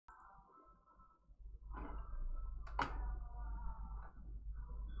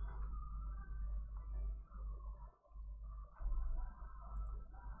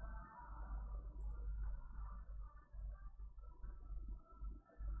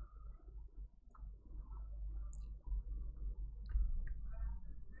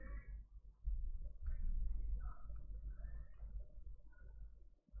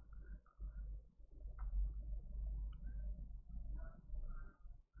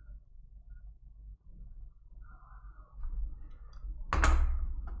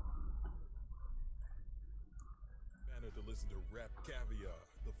listen to Rap Caviar,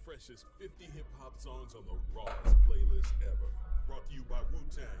 the freshest 50 hip-hop songs on the rawest playlist ever. Brought to you by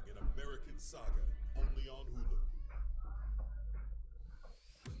Wu-Tang and American Saga, only on Hulu.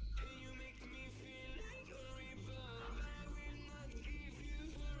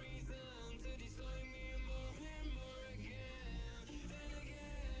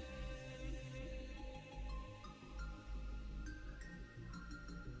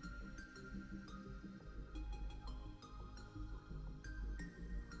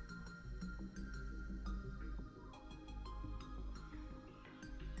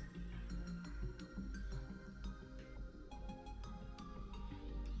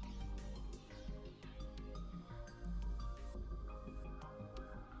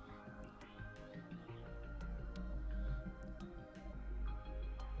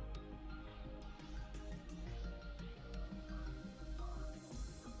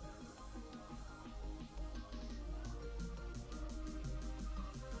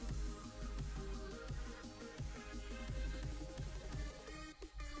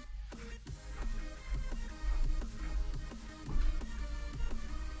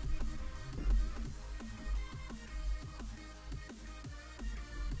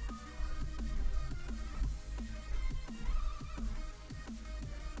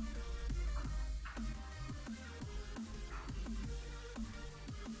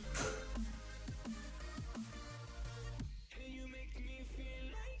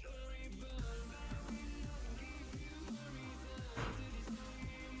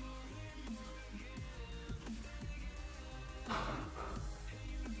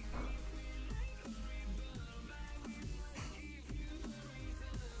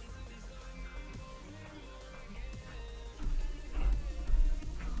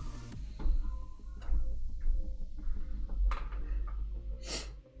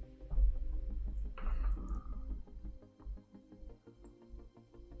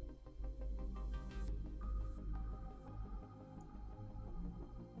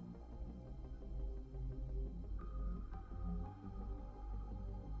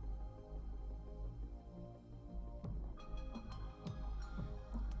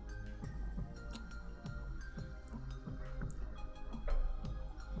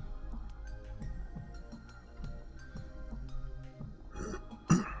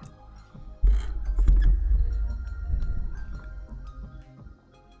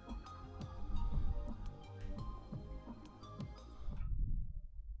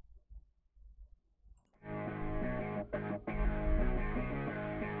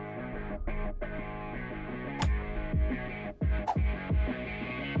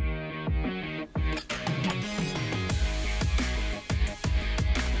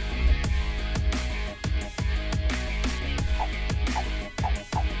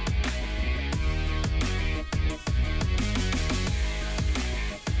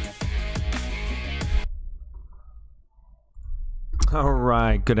 All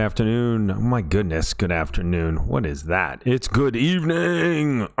right, good afternoon. Oh my goodness, good afternoon. What is that? It's good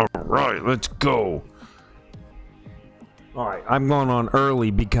evening. All right, let's go. All right, I'm going on early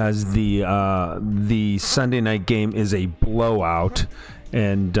because the Sunday night game is a blowout,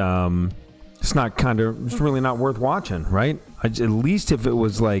 and it's really not worth watching, right? At least if it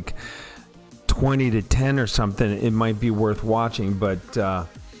was like 20-10 or something, it might be worth watching, but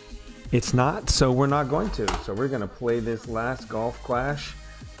it's not, so we're not going to. So we're going to play this last Golf Clash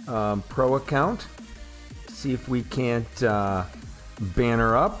Pro account, see if we can't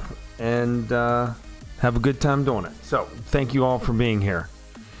banner up and have a good time doing it. So thank you all for being here.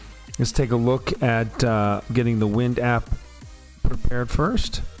 Let's take a look at getting the Wind app prepared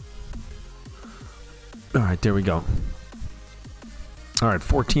first. All right, there we go. All right,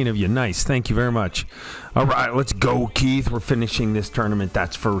 14 of you. Nice. Thank you very much. All right, let's go, Keith. We're finishing this tournament,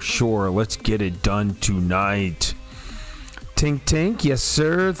 that's for sure. Let's get it done tonight. Tink Tink, yes,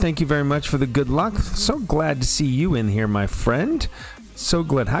 sir. Thank you very much for the good luck. So glad to see you in here, my friend. So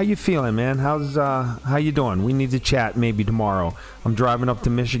glad. How you feeling, man? How you doing? We need to chat maybe tomorrow. I'm driving up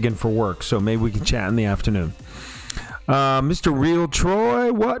to Michigan for work, so maybe we can chat in the afternoon. Mr. Real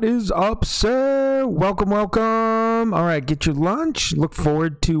Troy, what is up, sir? Welcome, welcome. All right, get your lunch. Look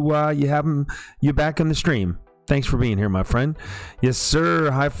forward to you back in the stream. Thanks for being here, my friend. Yes,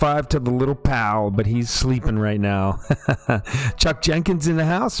 sir. High five to the little pal, but he's sleeping right now. Chuck Jenkins in the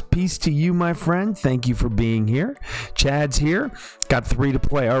house. Peace to you, my friend. Thank you for being here. Chad's here. Got 3 to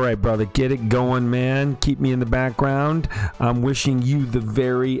play. All right, brother. Get it going, man. Keep me in the background. I'm wishing you the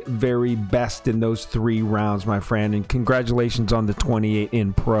very, very best in those 3 rounds, my friend. And congratulations on the 28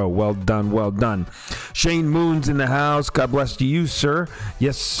 in pro. Well done, well done. Shane Moon's in the house. God bless to you, sir.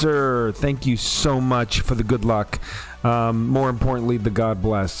 Yes, sir. Thank you so much for the good luck. More importantly, the God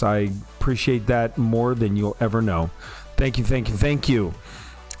bless. I appreciate that more than you'll ever know. Thank you, thank you, thank you.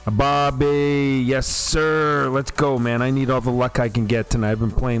 Bobby, yes, sir. Let's go, man. I need all the luck I can get tonight. I've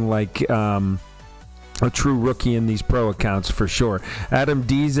been playing like a true rookie in these pro accounts for sure. Adam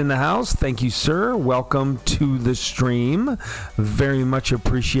D's in the house. Thank you, sir. Welcome to the stream. Very much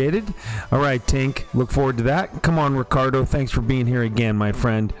appreciated. All right, Tink. Look forward to that. Come on, Ricardo. Thanks for being here again, my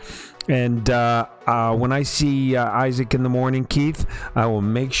friend. And when I see Isaac in the morning, Keith, I will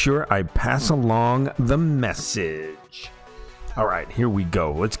make sure I pass along the message. All right, here we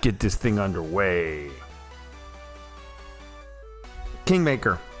go. Let's get this thing underway.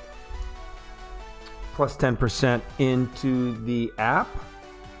 Kingmaker. Plus 10% into the app.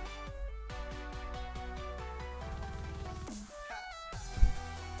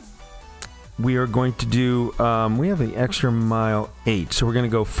 We are going to do, we have the extra mile 8. So we're going to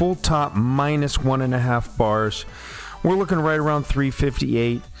go full top minus 1.5 bars. We're looking right around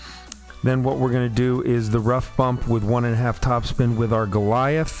 358. Then what we're going to do is the rough bump with 1.5 topspin with our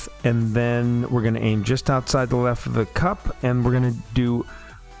Goliath. And then we're going to aim just outside the left of the cup. And we're going to do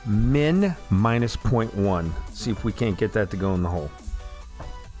min minus 0.1. See if we can't get that to go in the hole.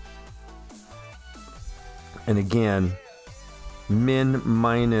 And again, min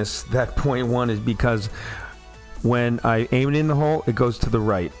minus that 0.1 is because when I aim it in the hole, it goes to the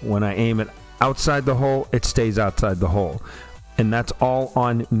right. When I aim it outside the hole, it stays outside the hole. And that's all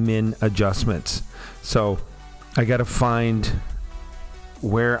on min adjustments. So I got to find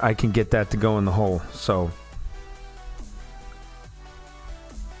where I can get that to go in the hole. So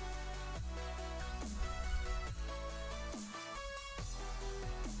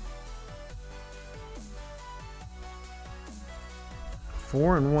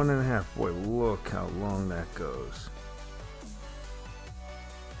four and 1.5. Boy, look how long that goes.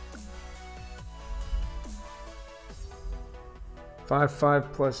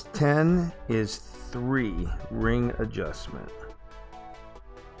 Five plus 10 is 3 ring adjustment.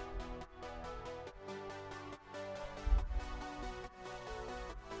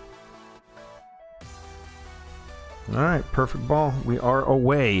 All right, perfect ball. We are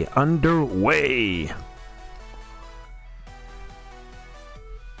away, underway.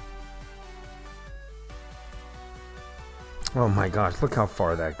 Oh my gosh, look how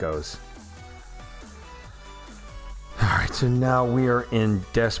far that goes. Alright, so now we are in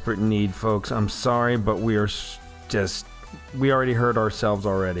desperate need, folks. I'm sorry, but we are just... we already hurt ourselves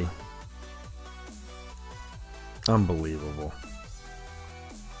already. Unbelievable.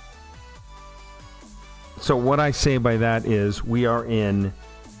 So what I say by that is we are in...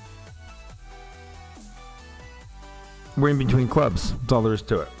 we're in between clubs. That's all there is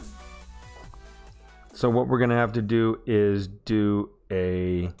to it. So what we're going to have to do is do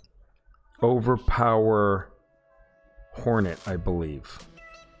a overpower Hornet, I believe.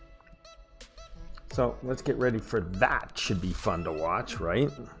 So let's get ready for that. Should be fun to watch, right?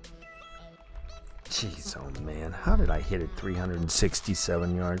 Jeez, oh man. How did I hit it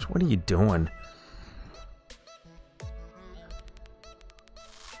 367 yards? What are you doing?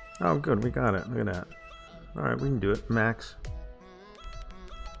 Oh, good. We got it. Look at that. All right, we can do it. Max.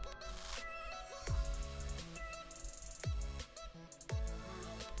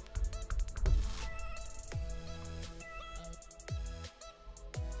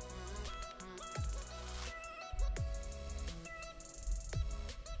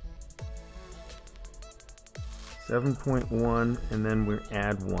 .1, and then we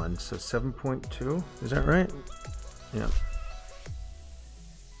add 1, so 7.2. Is that right? Yeah.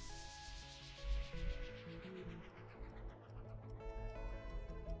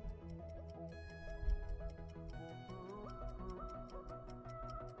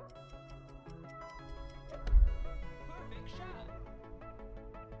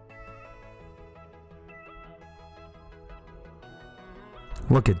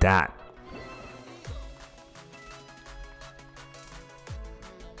 Look at that.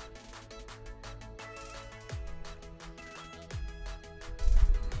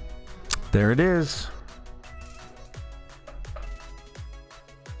 There it is.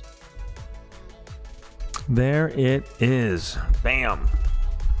 There it is. Bam.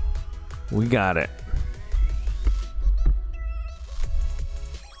 We got it.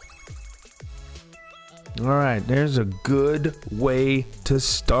 All right, there's a good way to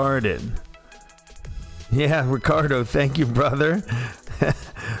start it. Yeah, Ricardo, thank you, brother.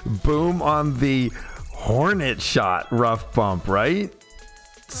 Boom on the Hornet shot rough bump, right?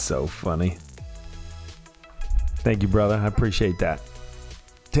 So funny. Thank you, brother. I appreciate that.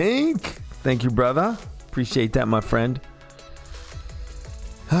 Tink, thank you, brother. Appreciate that, my friend.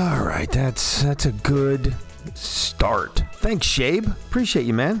 All right, that's a good start. Thanks, Shabe. Appreciate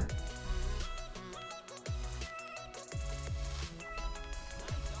you, man.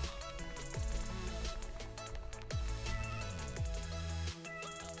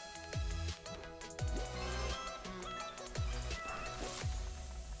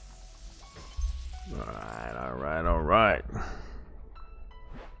 All right.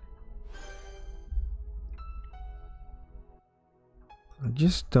 I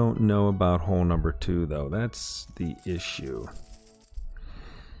just don't know about hole number 2, though. That's the issue.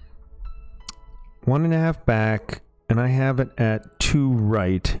 1.5 back, and I have it at 2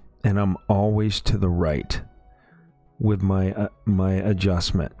 right, and I'm always to the right with my my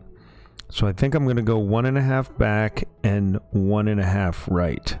adjustment. So I think I'm going to go 1.5 back and 1.5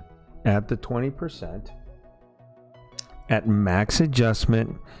 right at the 20%, at max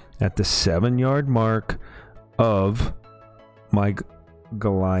adjustment at the 7-yard mark of my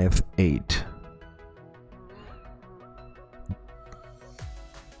Goliath 8.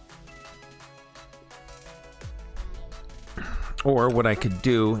 Or what I could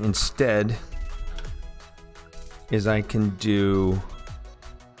do instead is I can do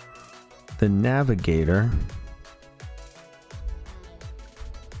the navigator,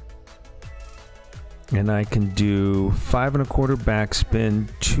 and I can do 5 1/4 backspin,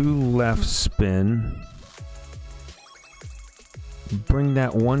 2 left spin, bring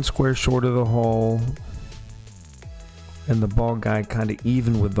that 1 square short of the hole and the ball guide kind of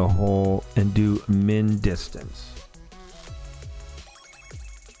even with the hole, and do min distance.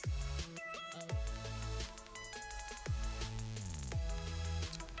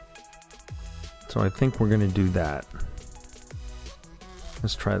 So I think we're going to do that.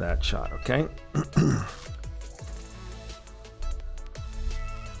 Let's try that shot, okay?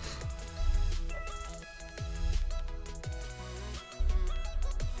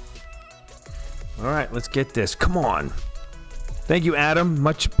 All right, let's get this. Come on. Thank you, Adam.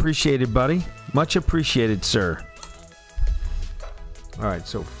 Much appreciated, buddy. Much appreciated, sir. All right,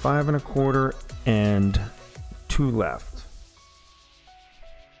 so 5 1/4 and 2 left.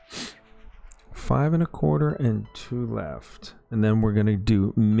 5 1/4 and 2 left. And then we're going to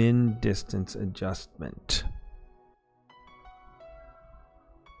do min distance adjustment.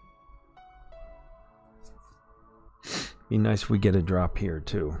 Be nice if we get a drop here,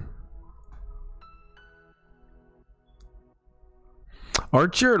 too.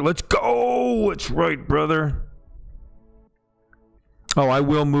 Archer, let's go! That's right, brother. Oh, I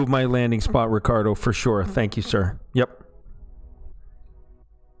will move my landing spot, Ricardo, for sure. Thank you, sir. Yep.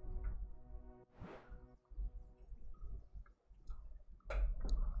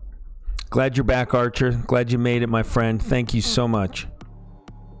 Glad you're back, Archer. Glad you made it, my friend. Thank you so much.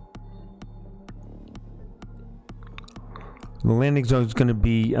 The landing zone is going to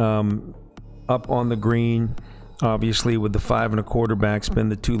be up on the green, obviously, with the 5 1/4 backspin,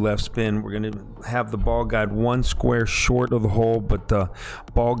 the 2 left spin. We're going to have the ball guide 1 square short of the hole, but the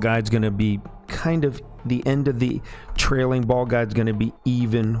ball guide's going to be kind of the end of the trailing ball guide's going to be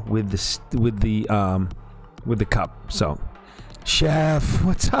even with the cup. So, Chef,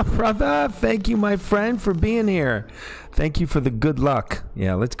 what's up, brother? Thank you, my friend, for being here. Thank you for the good luck.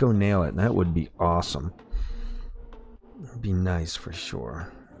 Yeah, let's go nail it. That would be awesome. It'd be nice for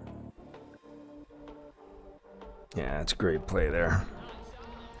sure. Yeah, that's a great play there.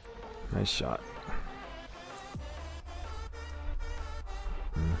 Nice shot.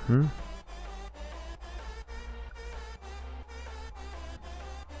 Mm-hmm.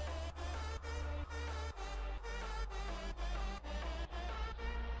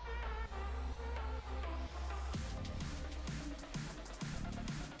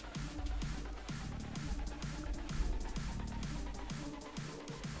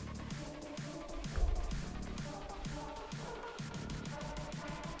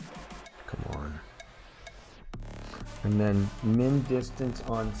 And then min distance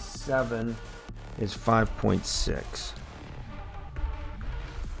on 7 is 5.6.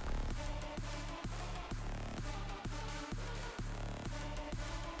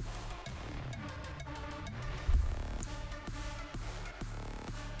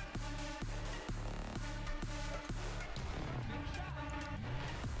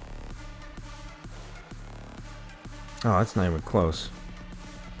 Oh, that's not even close.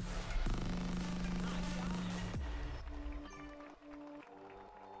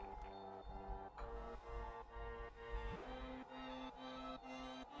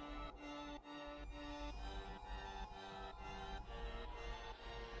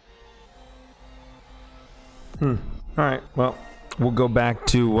 All right. Well, we'll go back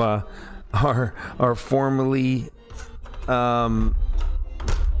to our formerly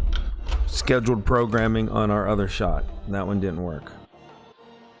scheduled programming on our other shot. That one didn't work.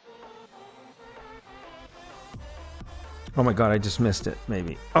 Oh my god, I just missed it,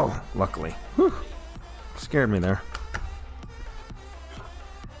 maybe. Oh, luckily. Whew. Scared me there.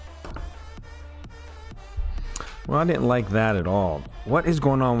 Well, I didn't like that at all. What is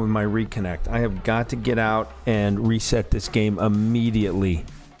going on with my reconnect? I have got to get out and reset this game immediately.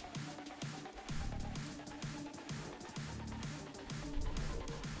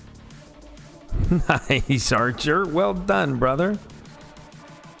 Nice, Archer. Well done, brother.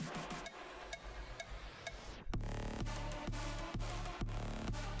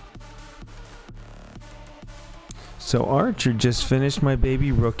 So Archer just finished my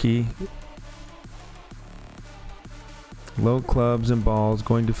baby rookie. Low clubs and balls,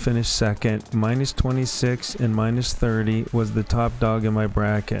 going to finish second. Minus 26 and minus 30 was the top dog in my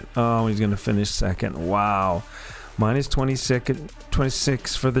bracket. Oh, he's going to finish second. Wow. Minus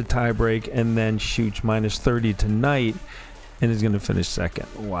 26 for the tie break, and then shoots minus 30 tonight, and is going to finish second.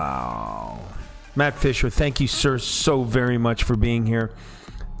 Wow. Matt Fisher, thank you, sir, so very much for being here.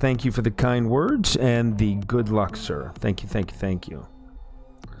 Thank you for the kind words and the good luck, sir. Thank you, thank you, thank you.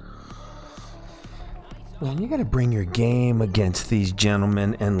 Man, you got to bring your game against these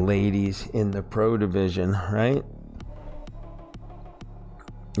gentlemen and ladies in the pro division, right?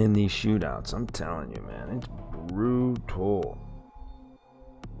 In these shootouts, I'm telling you, man, it's brutal.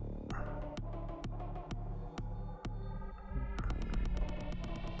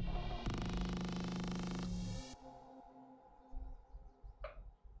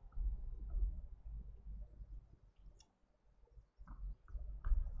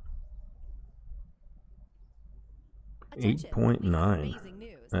 Attention, 8.9 amazing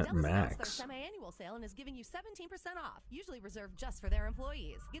news. at Dell has announced max. their semi-annual sale and is giving you 17% off, usually reserved just for their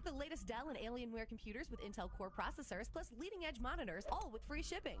employees. Get the latest Dell and Alienware computers with Intel Core processors plus leading-edge monitors, all with free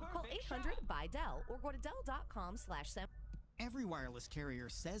shipping. Call 800-BUY-DELL or go to Dell.com/sem. Every wireless carrier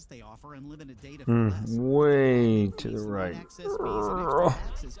says they offer unlimited data for less. Way to the right. Access fees and extra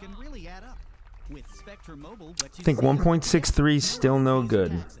taxes can really add up. With Spectrum Mobile, I think 1.63 is still no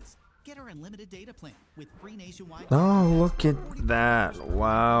good. Get our unlimited data plan with free nationwide. Oh, look at that.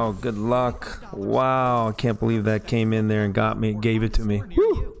 Wow, good luck. Wow, I can't believe that came in there and got me, gave it to me.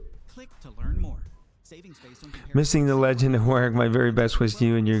 Woo. Click to learn more. Savings based on Missing the legend of Warwick, my very best wish to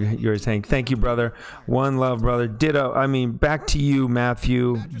you and yours, Hank. Thank you, brother. One love, brother. Ditto. I mean, back to you,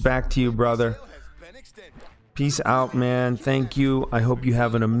 Matthew. Back to you, brother. Peace out, man. Thank you. I hope you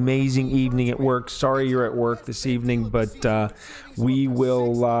have an amazing evening at work. Sorry you're at work this evening, but we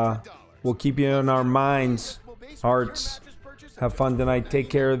will we'll keep you in our minds, hearts. Have fun tonight. Take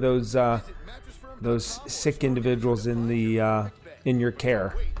care of those sick individuals in the in your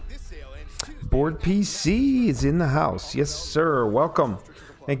care. Board PC is in the house. Yes, sir. Welcome.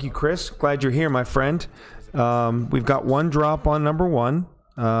 Thank you, Chris. Glad you're here, my friend. We've got one drop on number one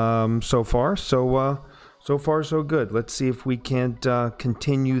so far. So far, so good. Let's see if we can't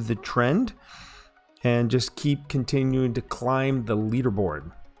continue the trend and just keep continuing to climb the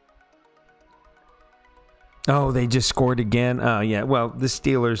leaderboard. Oh, they just scored again. Oh, yeah. Well, the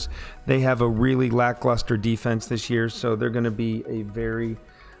Steelers, they have a really lackluster defense this year, so they're going to be a very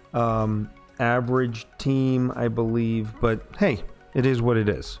average team, I believe. But, hey, it is what it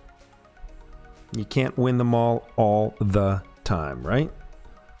is. You can't win them all the time, right?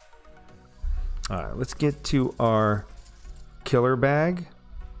 All right, let's get to our killer bag,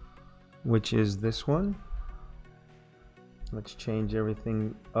 which is this one. Let's change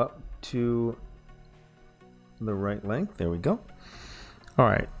everything up to the right length. There we go. All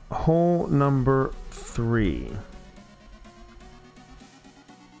right, hole number 3.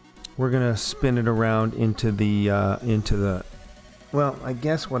 We're gonna spin it around into the well, I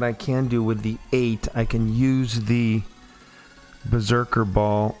guess what I can do with the 8, I can use the berserker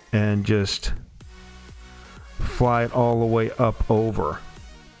ball and just fly it all the way up over,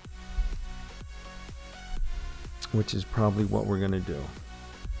 which is probably what we're going to do.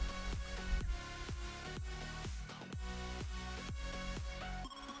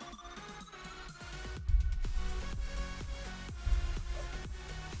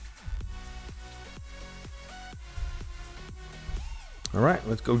 All right,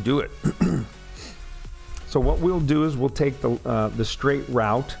 let's go do it. So what we'll do is we'll take the straight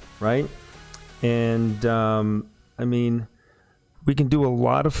route, right? And I mean, we can do a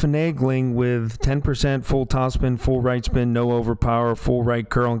lot of finagling with 10% full topspin, full right spin, no overpower, full right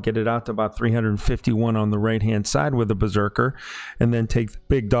curl, and get it out to about 351 on the right-hand side with a berserker, and then take the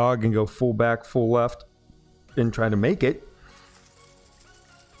big dog and go full back, full left, and try to make it.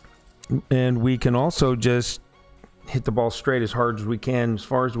 And we can also just hit the ball straight as hard as we can, as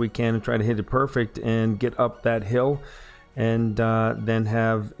far as we can, and try to hit it perfect and get up that hill, and then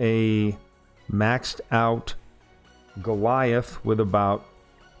have a maxed out Goliath with about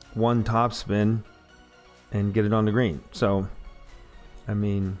one topspin and get it on the green. So, I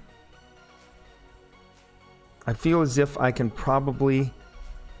mean, I feel as if I can probably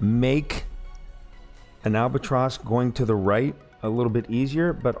make an albatross going to the right a little bit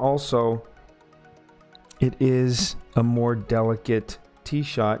easier, but also it is a more delicate tee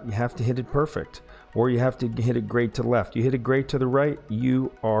shot. You have to hit it perfect, or you have to hit it great to left. You hit it great to the right,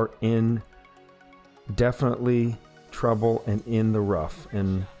 you are in definitely trouble and in the rough,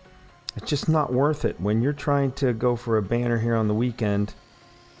 and it's just not worth it when you're trying to go for a banner here on the weekend.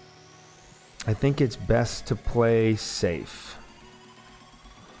 I think it's best to play safe.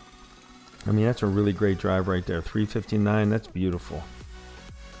 I mean, that's a really great drive right there. 359, that's beautiful.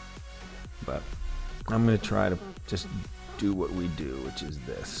 But I'm going to try to just do what we do, which is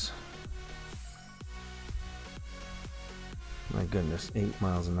this. My goodness, 8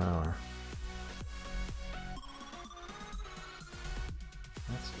 miles an hour.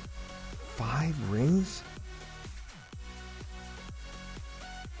 That's 5 rings?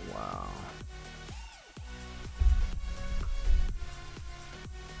 Wow.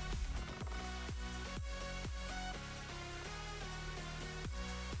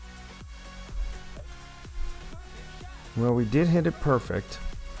 Well, we did hit it perfect,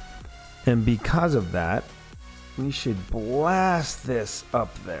 and because of that, we should blast this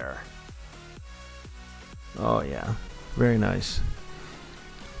up there. Oh yeah, very nice.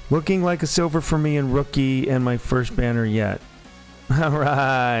 Looking like a silver for me in rookie and my first banner yet. All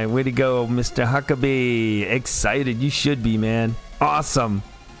right, way to go, Mr. Huckabee. Excited, you should be, man. Awesome.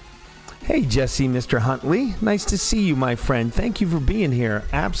 Hey, Jesse, Mr. Huntley. Nice to see you, my friend. Thank you for being here.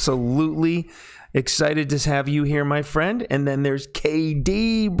 Absolutely excited to have you here, my friend. And then there's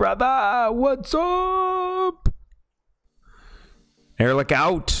KD, brother. What's up? Ehrlich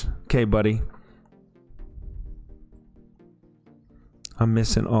out. Okay, buddy. I'm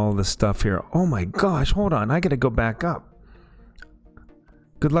missing all the stuff here. Oh my gosh, hold on. I got to go back up.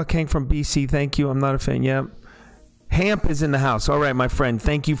 Good luck, Hank from BC. Thank you. I'm not a fan yet. Hamp is in the house. All right, my friend.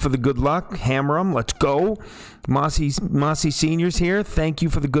 Thank you for the good luck. Hammerin, let's go. Mossy Senior's here. Thank you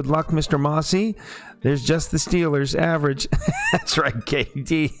for the good luck, Mr. Mossy. There's just the Steelers. Average. That's right,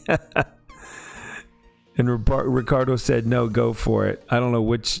 KD. And Ricardo said, no, go for it. I don't know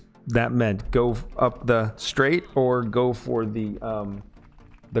which that meant. Go up the straight or go for the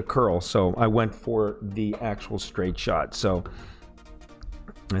curl. So I went for the actual straight shot. So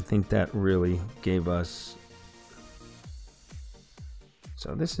I think that really gave us...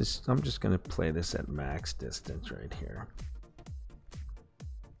 So this is, I'm just going to play this at max distance right here.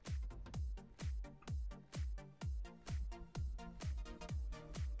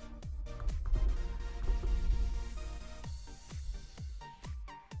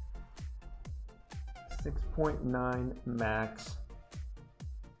 .9 max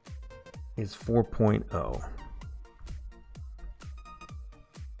is 4.0.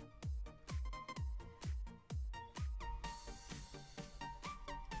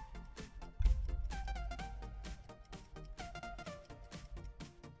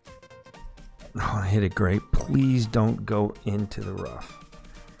 Oh, I hit it great. Please don't go into the rough.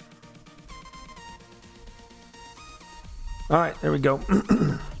 All right, there we go.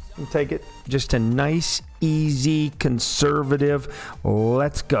 We'll take it. Just a nice, easy, conservative.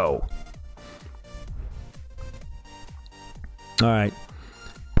 Let's go. All right.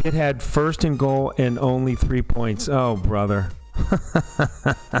 Pitt had first and goal and only 3 points. Oh, brother.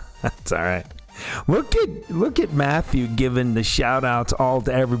 That's all right. Look at Matthew giving the shout outs all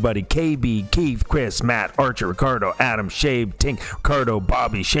to everybody. KB, Keith, Chris, Matt, Archer, Ricardo, Adam, Shabe, Tink, Ricardo,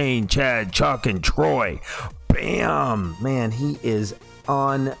 Bobby, Shane, Chad, Chuck, and Troy. Bam! Man, he is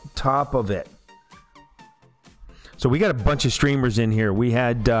on top of it. So we got a bunch of streamers in here. We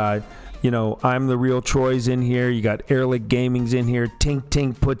had I'm the Real Troy's in here. You got Ehrlich Gaming's in here.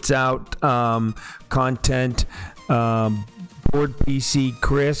 Tink puts out content. Board PC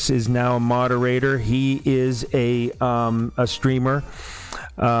Chris is now a moderator. He is a streamer.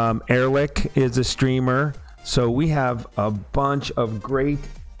 Ehrlich is a streamer. So we have a bunch of great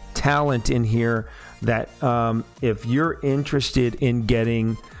talent in here that if you're interested in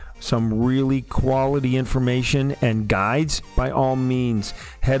getting some really quality information and guides, by all means,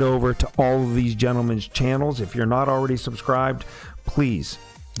 head over to all of these gentlemen's channels. If you're not already subscribed, please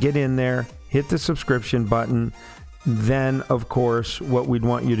get in there, hit the subscription button. Then, of course, what we'd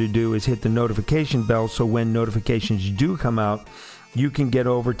want you to do is hit the notification bell so when notifications do come out, you can get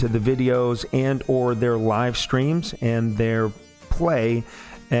over to the videos and or their live streams and their play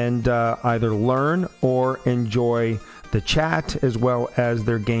and either learn or enjoy the chat as well as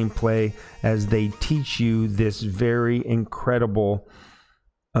their gameplay as they teach you this very incredible,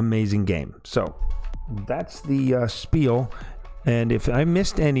 amazing game. So that's the spiel. And if I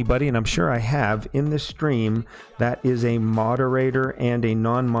missed anybody, and I'm sure I have in this stream, that is a moderator and a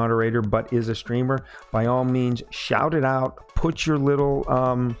non-moderator, but is a streamer, by all means, shout it out. Put your little,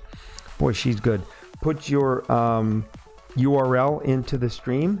 boy, she's good. Put your URL into the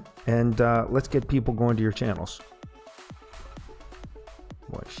stream, and let's get people going to your channels.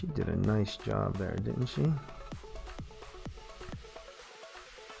 Boy, she did a nice job there, didn't she?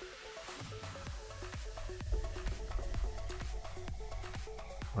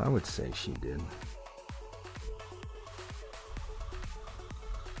 I would say she did.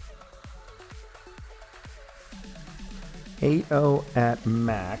 .80 at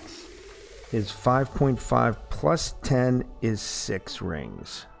max is 5.5 plus 10 is 6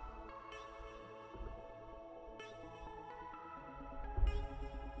 rings.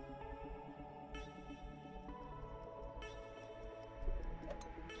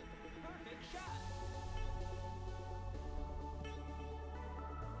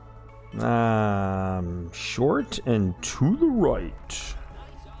 Short and to the right.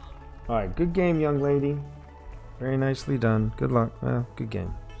 All right, good game, young lady. Very nicely done. Good luck. Well, good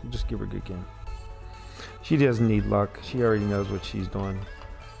game. Just give her a good game. She doesn't need luck. She already knows what she's doing.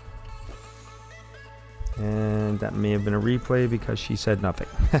 And that may have been a replay because she said nothing.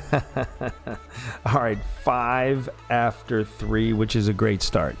 All right, 5 after 3, which is a great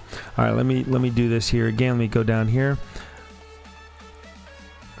start. All right, let me do this here again. Let me go down here.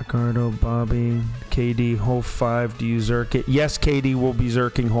 Ricardo, Bobby, KD, hole 5. Do you zerk it? Yes, KD will be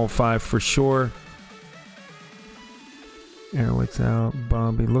zerking hole 5 for sure. Airwick's out.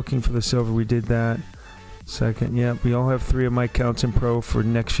 Bobby looking for the silver. We did that. Second, yep. We all have 3 of my counts in pro for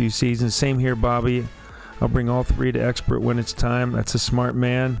next few seasons. Same here, Bobby. I'll bring all 3 to expert when it's time. That's a smart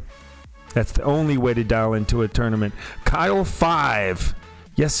man. That's the only way to dial into a tournament. Kyle 5.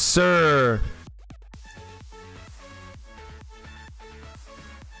 Yes, sir.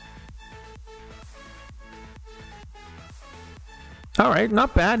 All right,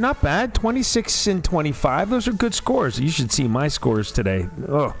 not bad, not bad. 26 and 25. Those are good scores. You should see my scores today.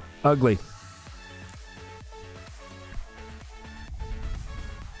 Oh, ugly.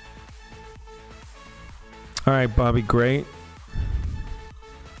 All right, Bobby, great.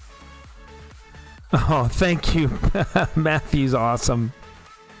 Oh, thank you. Matthew's awesome.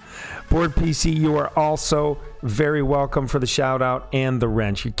 Board PC, you are also very welcome for the shout out and the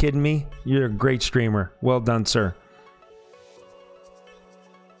wrench. You kidding me? You're a great streamer. Well done, sir.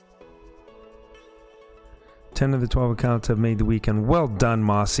 10 of the 12 accounts have made the weekend. Well done,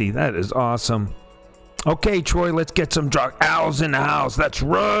 Mossy. That is awesome. Okay, Troy, let's get some drug. Al's in the house. That's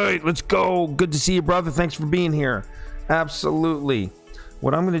right. Let's go. Good to see you, brother. Thanks for being here. Absolutely.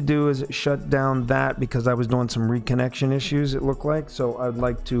 What I'm going to do is shut down that because I was doing some reconnection issues, it looked like. So I'd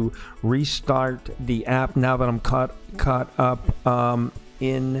like to restart the app now that I'm caught up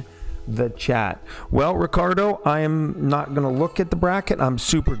in the chat. Well, Ricardo, I am not going to look at the bracket. I'm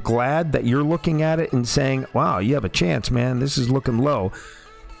super glad that you're looking at it and saying, wow, you have a chance, man. This is looking low.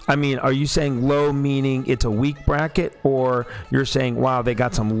 I mean, are you saying low meaning it's a weak bracket, or you're saying, wow, they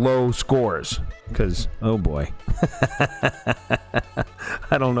got some low scores? Because, oh boy.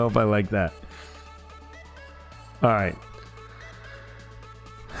 I don't know if I like that. All right.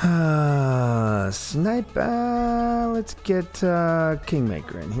 Sniper. Let's get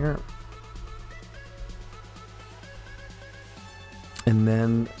Kingmaker in here. And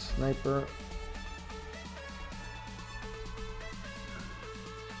then Sniper.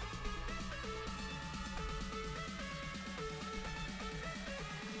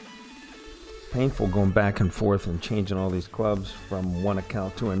 Painful going back and forth and changing all these clubs from one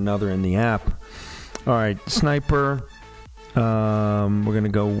account to another in the app. All right, Sniper. We're going to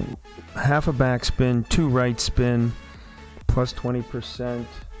go half a backspin, 2 right spin, plus 20%.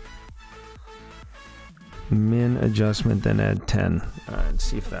 Min adjustment, then add 10. All right, let's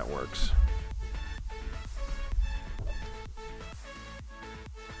see if that works.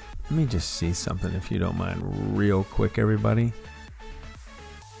 Let me just see something, if you don't mind, real quick, everybody.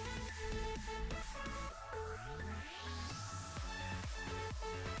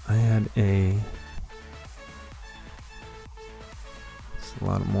 I had a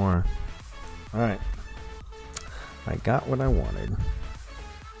lot more. All right, I got what I wanted.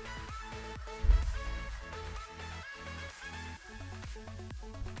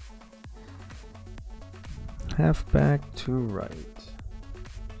 Half back to right.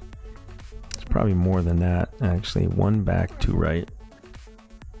 probably more than that, actually. 1 back, 2 right.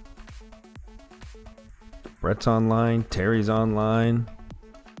 Brett's online. Terry's online.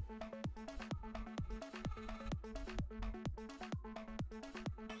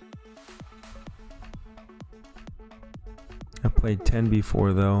 I played 10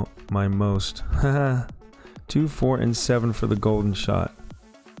 before, though. My most. 2, 4, and 7 for the golden shot.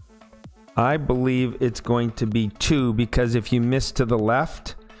 I believe it's going to be 2 because if you miss to the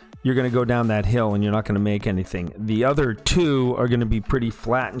left, you're going to go down that hill and you're not going to make anything. The other 2 are going to be pretty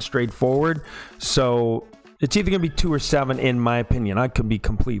flat and straightforward. So it's either going to be 2 or 7 in my opinion. I could be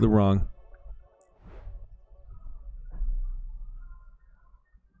completely wrong.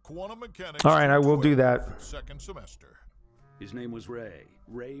 Quantum mechanics. All right, I will do that. Second semester. His name was Ray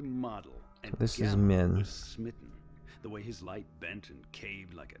Model. And This is Gamma Min. was smitten. The way his light bent and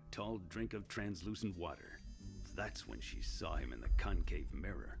caved like a tall drink of translucent water. That's when she saw him in the concave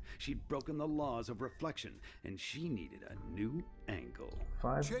mirror. She'd broken the laws of reflection, and she needed a new angle.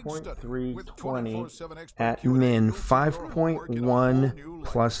 5.320 at min 5.1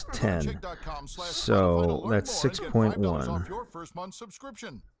 plus 10. So that's 6.1. Your first month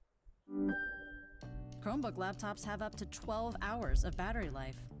subscription. Chromebook laptops have up to 12 hours of battery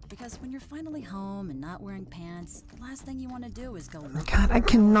life. Because when you're finally home and not wearing pants, the last thing you want to do is go look. God, I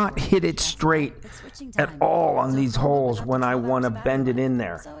cannot hit it straight at all on these holes when I want to bend it in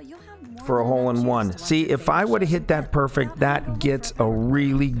there for a hole-in-one. See, if I would have hit that perfect, that gets a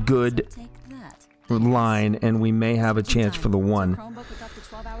really good line, and we may have a chance for the 1.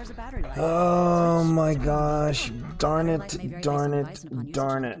 Oh my gosh. Darn it, darn it,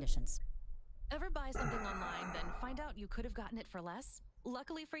 darn it. Ever buy something online, then find out you could have gotten it for less?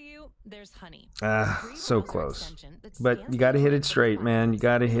 Luckily for you, there's Honey. So close. But you got to hit it straight, man. You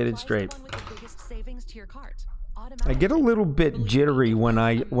got to hit it straight. I get a little bit jittery when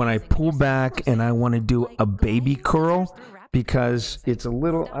I pull back and I want to do a baby curl because it's a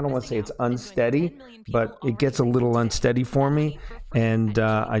little, I don't want to say it's unsteady, but it gets a little unsteady for me, and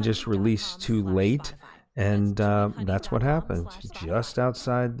I just release too late, and that's what happens. Just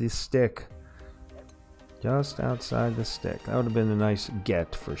outside the stick. Just outside the stick. That would have been a nice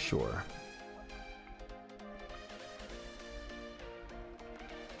get for sure.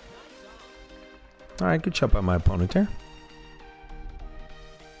 Alright, good job by my opponent there.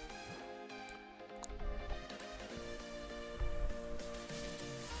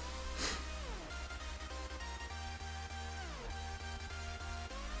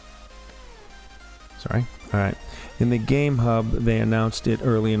 Sorry. Alright. In the Game Hub, they announced it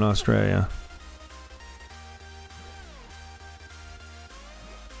early in Australia.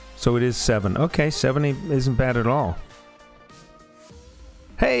 So it is 7. Okay, 7 isn't bad at all.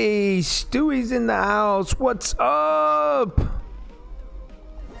 Hey, Stewie's in the house. What's up?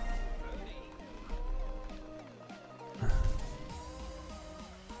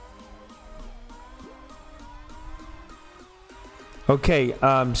 Okay,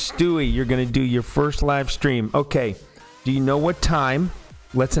 Stewie, you're going to do your first live stream. Okay, do you know what time?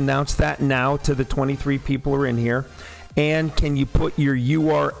 Let's announce that now to the 23 people who are in here. And can you put your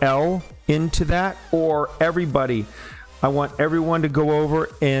URL into that? Or everybody, I want everyone to go over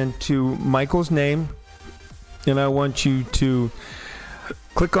and to Michael's name, and I want you to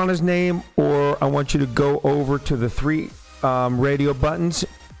click on his name, or I want you to go over to the 3 radio buttons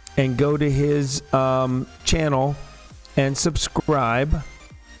and go to his channel and subscribe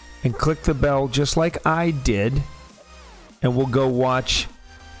and click the bell just like I did, and we'll go watch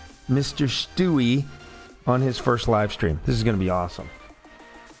Mr. Stewie on his first live stream. This is going to be awesome.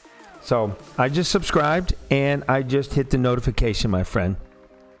 So I just subscribed and I just hit the notification, my friend.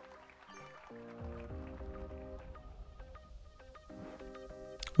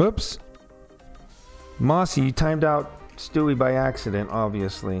 Whoops. Mossy, you timed out Stewie by accident,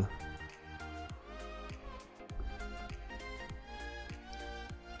 obviously.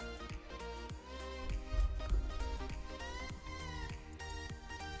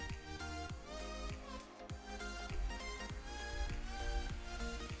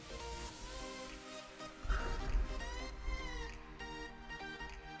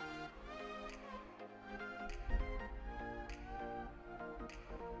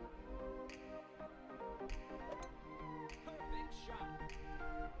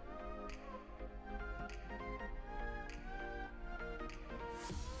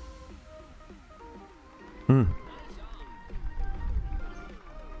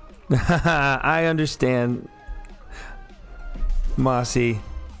 I understand, Mossy.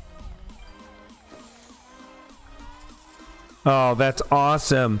 Oh, that's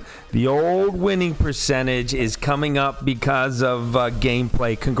awesome. The old winning percentage is coming up because of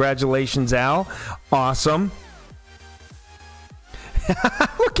gameplay. Congratulations, Al. Awesome.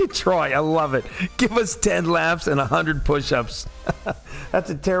 Look at Troy. I love it. Give us 10 laps and 100 push-ups. That's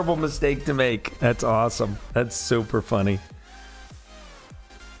a terrible mistake to make. That's awesome. That's super funny.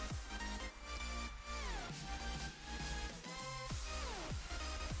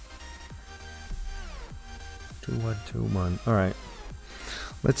 Two, 1, 2, 1. All right.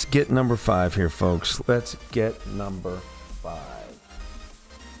 Let's get number 5 here, folks. Let's get number 5.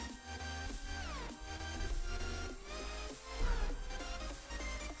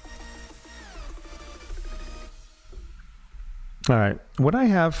 All right, what I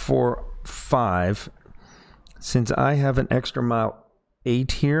have for 5, since I have an extra mile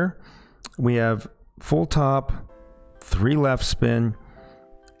 8 here, we have full top, 3 left spin,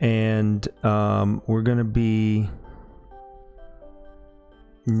 and we're going to be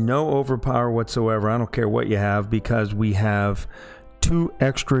no overpower whatsoever. I don't care what you have, because we have 2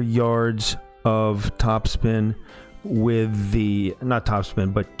 extra yards of top spin with the, not top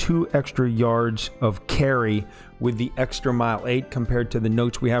spin, but 2 extra yards of carry with the extra mile 8 compared to the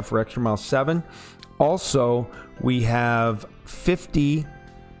notes we have for extra mile 7. Also, we have 50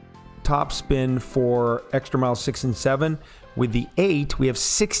 top spin for extra mile 6 and 7. With the 8, we have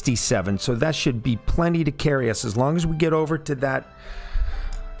 67. So that should be plenty to carry us. As long as we get over to that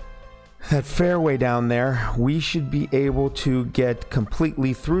fairway down there, we should be able to get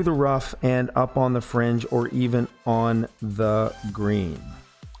completely through the rough and up on the fringe, or even on the green.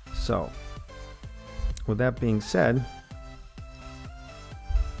 So, with that being said,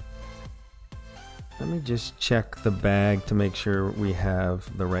 let me just check the bag to make sure we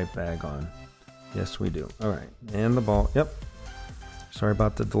have the right bag on. Yes, we do. All right, and the ball. Yep. Sorry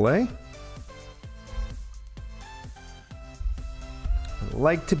about the delay.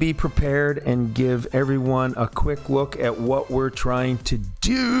 Like to be prepared and give everyone a quick look at what we're trying to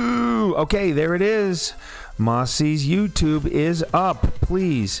do. Okay, there it is. Mossy's YouTube is up.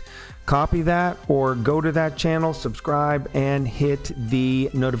 Please copy that or go to that channel, subscribe, and hit the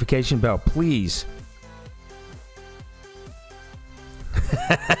notification bell, please.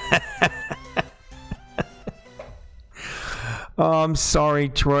 Oh, I'm sorry,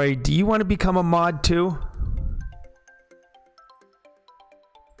 Troy. Do you want to become a mod too?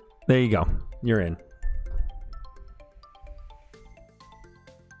 There you go. You're in.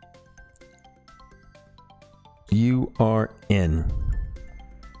 You are in.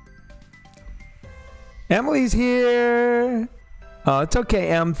 Emily's here. It's okay,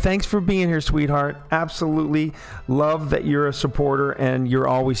 Em. Thanks for being here, sweetheart. Absolutely love that you're a supporter and you're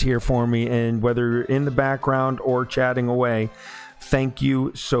always here for me. And whether you're in the background or chatting away, thank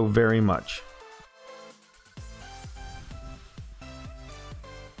you so very much.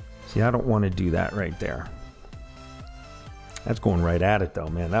 See, I don't want to do that right there. That's going right at it, though,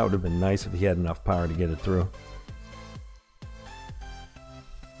 man. That would have been nice if he had enough power to get it through.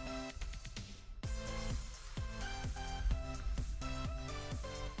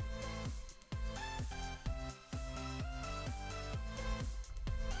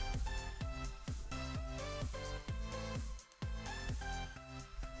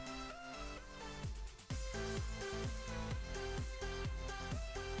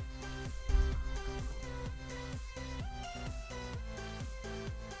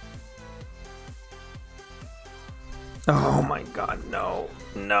 Oh my God, no,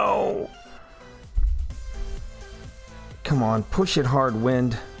 no. Come on, push it hard,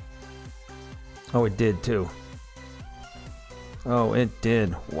 wind. Oh, it did too. Oh, it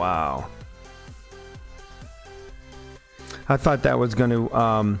did. Wow. I thought that was going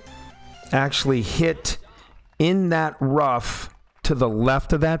to actually hit in that rough to the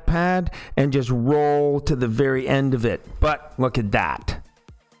left of that pad and just roll to the very end of it. But look at that.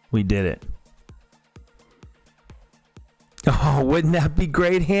 We did it. Oh, wouldn't that be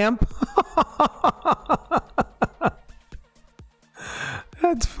great, Hamp?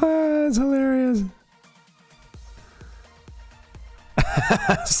 That's fun. That's hilarious.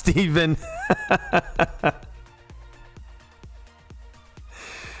 Steven.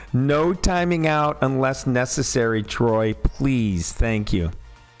 No timing out unless necessary, Troy. Please. Thank you.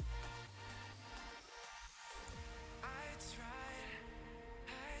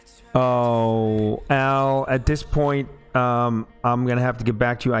 Oh, Al, at this point, I'm going to have to get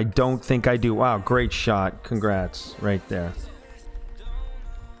back to you. I don't think I do. Wow, great shot. Congrats. Right there.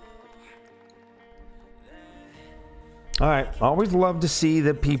 All right. Always love to see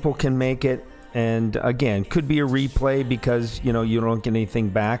that people can make it. And again, could be a replay because, you know, you don't get anything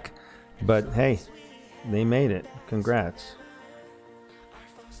back. But hey, they made it. Congrats.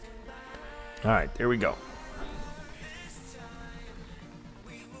 All right, there we go.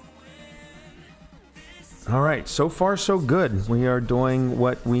 All right, so far so good. We are doing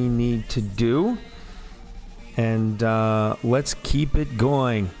what we need to do. And let's keep it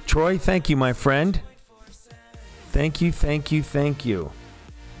going. Troy, thank you, my friend. Thank you, thank you, thank you.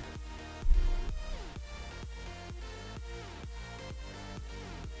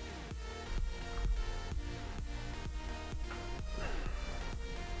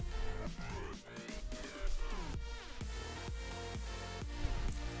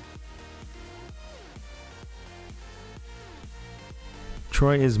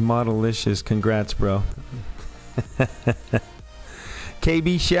 Troy is modelicious. Congrats, bro.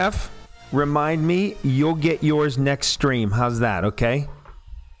 KB Chef, remind me, you'll get yours next stream. How's that, okay?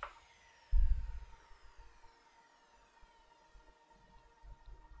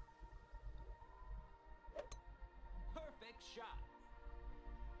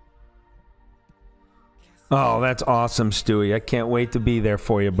 Oh, that's awesome, Stewie. I can't wait to be there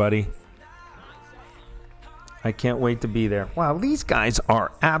for you, buddy. I can't wait to be there. Wow, these guys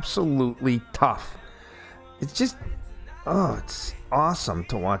are absolutely tough. It's just, oh, it's awesome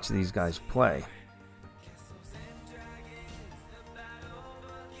to watch these guys play.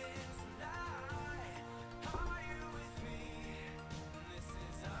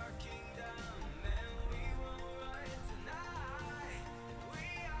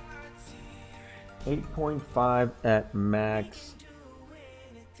 .5 at max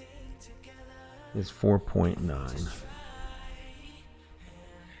is 4.9.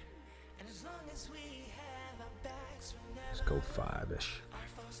 Let's go 5-ish.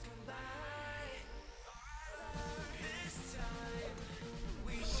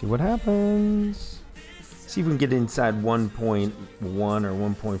 See what happens. See if we can get inside 1.1 or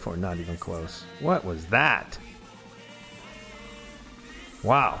 1.4. Not even close. What was that?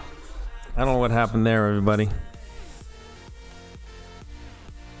 Wow. I don't know what happened there, everybody.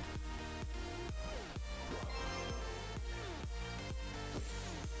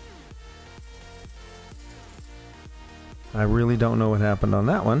 I really don't know what happened on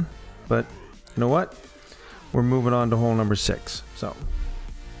that one, but you know what? We're moving on to hole number 6. So.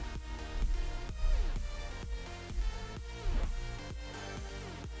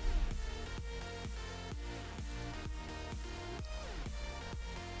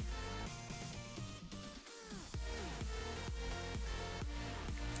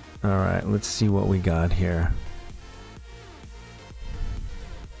 All right, let's see what we got here.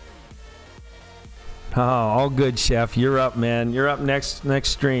 Oh, all good, Chef. You're up, man. You're up next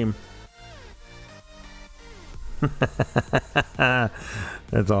stream.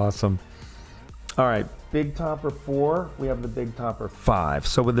 That's awesome. All right, Big Topper 4. We have the Big Topper 5.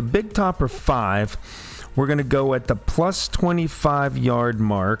 So with the Big Topper 5, we're going to go at the plus 25 yard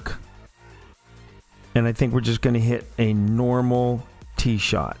mark. And I think we're just going to hit a normal tee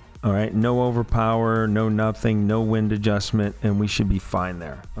shot. All right, no overpower, no nothing, no wind adjustment, and we should be fine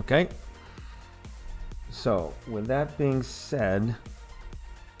there. Okay? So, with that being said,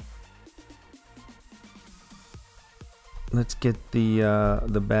 let's get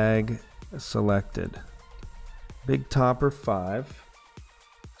the bag selected. Big Topper 5,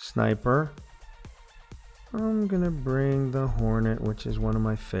 Sniper. I'm gonna bring the Hornet, which is one of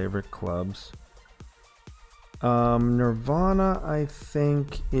my favorite clubs. Nirvana, I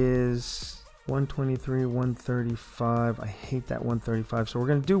think, is 123, 135. I hate that 135, so we're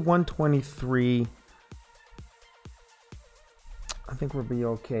gonna do 123. I think we'll be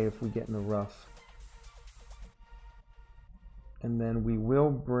okay if we get in the rough. And then we will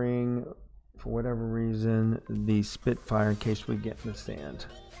bring, for whatever reason, the Spitfire in case we get in the sand.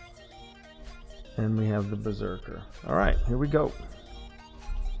 And we have the Berserker. All right, here we go.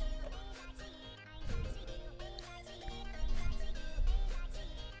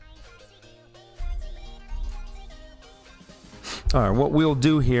 All right, what we'll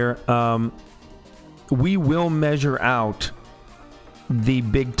do here, we will measure out the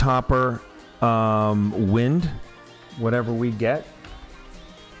Big Topper wind, whatever we get.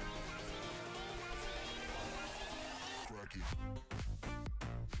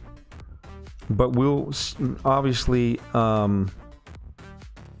 But we'll obviously be on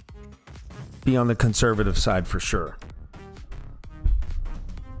the conservative side for sure.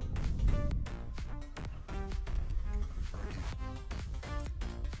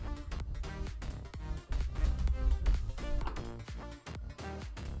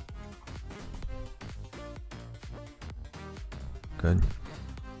 Good.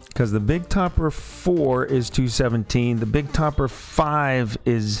 Because the Big Topper 4 is 217. The Big Topper 5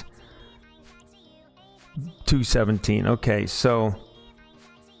 is 217. Okay, so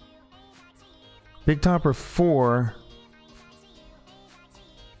Big topper 4.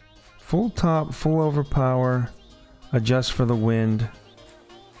 Full top, full overpower. Adjust for the wind.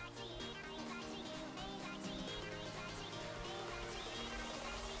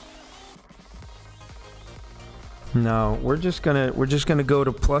 No, we're just gonna go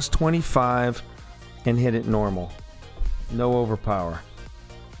to plus 25 and hit it normal. No overpower.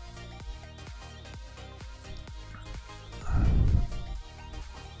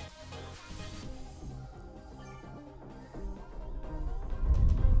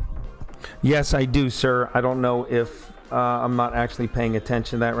 Yes, I do, sir. I don't know if I'm not actually paying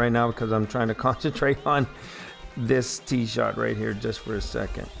attention to that right now because I'm trying to concentrate on this tee shot right here just for a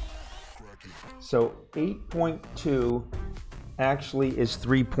second. So 8.2 actually is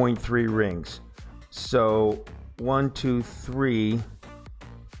 3.3 rings. So 1, 2, 3.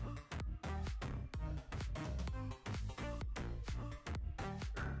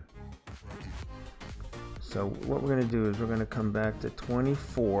 So what we're going to do is we're going to come back to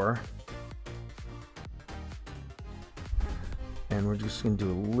 24. And we're just going to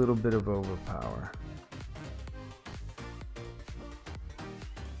do a little bit of overpower.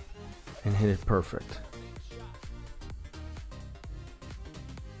 And hit it perfect.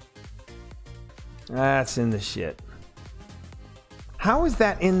 That's in the shit. How is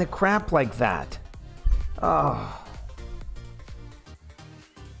that in the crap like that? Oh.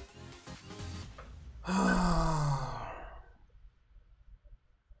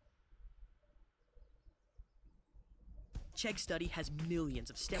 Chegg Study has millions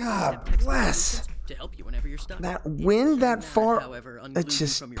of God bless. to help you whenever you're stuck. That wind that far, it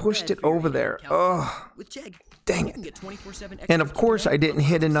just pushed it over there. Oh, with Chegg, dang you can it. get 24/7 And of course, I didn't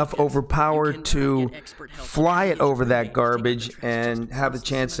hit enough overpower to fly it over that garbage and have a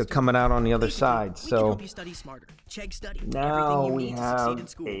chance of coming out on the other side. So now we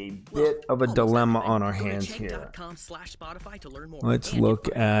have a bit of a dilemma on our hands here. Let's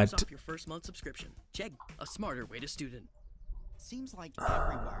look at your first month subscription. Chegg, a smarter way to student. Seems like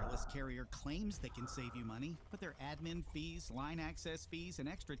every wireless carrier claims they can save you money, but their admin fees, line access fees, and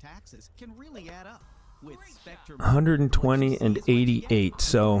extra taxes can really add up. With Spectrum 120 and 88,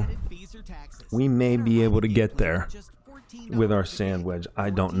 so we may be able to get there with our sand wedge.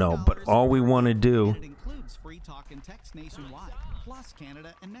 I don't know, but all we want to do. It includes free talk and text nationwide, plus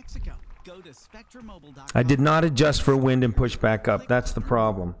Canada and Mexico. Go to spectrummobile.com. I did not adjust for wind and push back up. That's the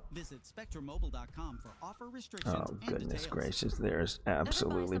problem. Visit spectrummobile.com for offer restrictions. Oh, goodness gracious. There's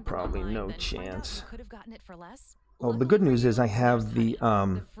absolutely probably no chance. Well, the good news is I have the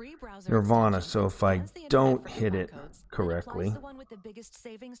Nirvana, so if I don't hit it correctly. So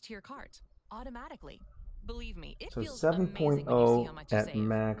 7.0 at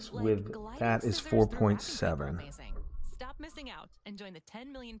max with that is 4.7. Stop missing out and join the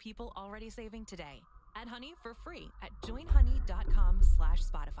 10 million people already saving today. Add Honey for free at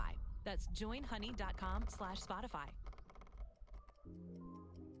joinhoney.com/Spotify. That's joinhoney.com/Spotify.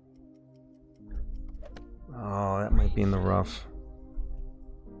 Oh, that might be in the rough.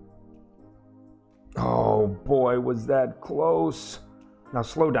 Oh boy, was that close. Now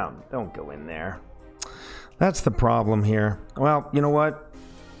slow down. Don't go in there. That's the problem here. Well, you know what?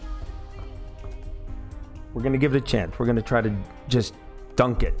 We're going to give it a chance. We're going to try to just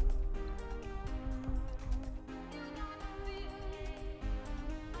dunk it.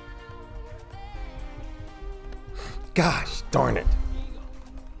 Gosh, darn it.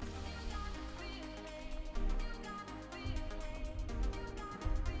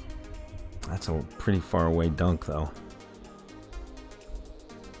 That's a pretty far away dunk, though.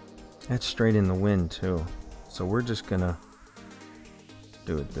 That's straight in the wind, too. So we're just going to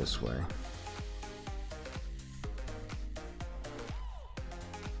do it this way.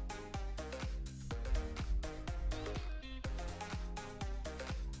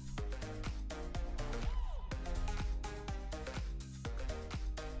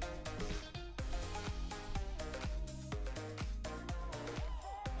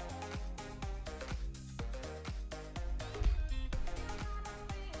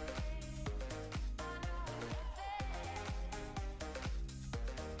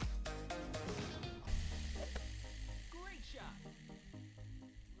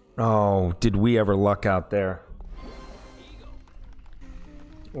 Oh, did we ever luck out there?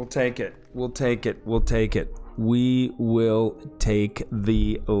 We'll take it. We'll take it. We'll take it. We will take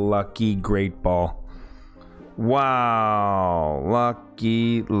the lucky great ball. Wow.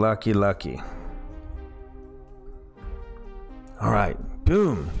 Lucky, lucky, lucky. All right.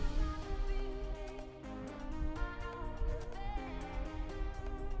 Boom.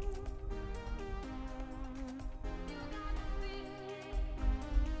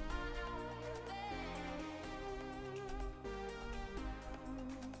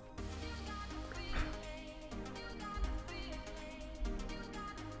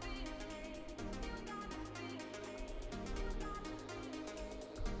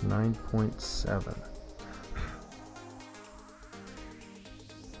 9.7.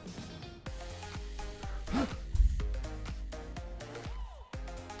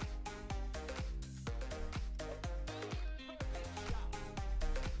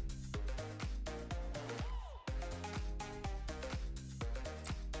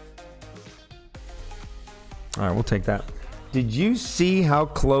 All right, we'll take that. Did you see how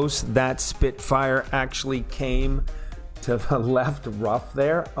close that Spitfire actually came to the left rough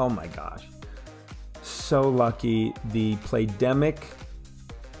there? Oh my gosh. So lucky. The Playdemic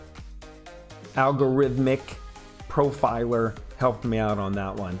algorithmic profiler helped me out on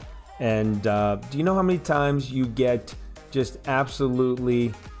that one. And do you know how many times you get just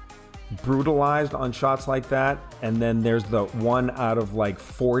absolutely brutalized on shots like that, and then there's the 1 out of like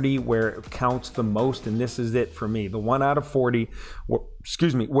 40 where it counts the most, and this is it for me, the 1 out of 40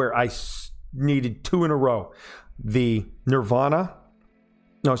 where I needed 2 in a row. The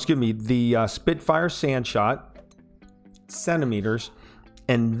Spitfire sand shot, centimeters,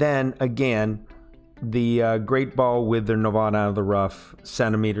 and then again the Great Ball with the Nirvana out of the rough,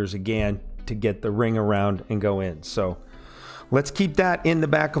 centimeters again, to get the ring around and go in. So let's keep that in the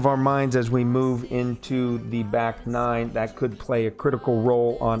back of our minds as we move into the back 9. That could play a critical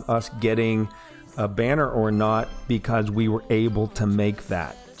role on us getting a banner or not, because we were able to make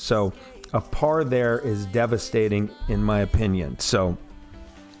that. So a par there is devastating in my opinion. So,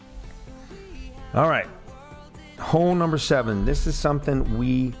 all right, hole number 7. This is something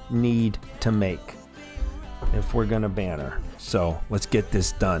we need to make if we're gonna banner. So let's get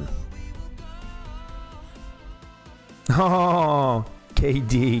this done. Oh,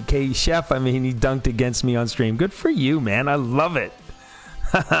 KD, Chef, I mean, he dunked against me on stream. Good for you, man. I love it.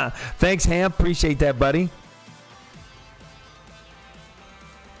 Thanks, Ham. Appreciate that, buddy.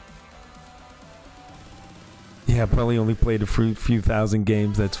 Yeah, probably only played a few thousand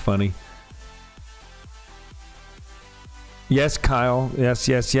games. That's funny. Yes, Kyle. Yes,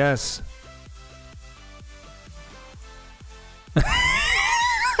 yes, yes.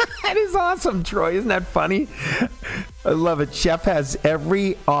 That is awesome, Troy. Isn't that funny? I love it. Chef has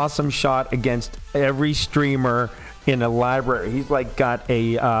every awesome shot against every streamer in a library. He's like got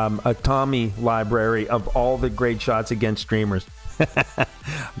a Tommy library of all the great shots against streamers. I'm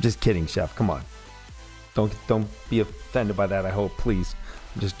just kidding, Chef. Come on. Don't be offended by that, I hope, please.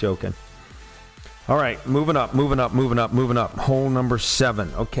 I'm just joking. All right, moving up. Hole number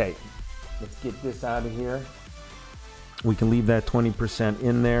 7. Okay, let's get this out of here. We can leave that 20%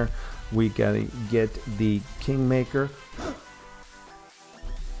 in there. We gotta get the Kingmaker.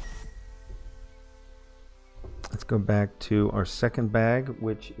 Let's go back to our second bag,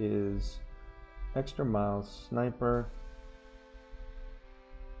 which is Extra Miles Sniper.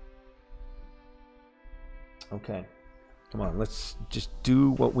 Okay, come on, let's just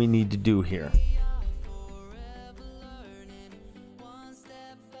do what we need to do here.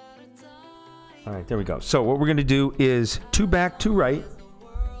 All right, there we go. So what we're going to do is 2 back, 2 right.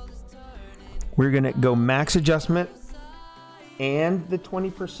 We're going to go max adjustment and the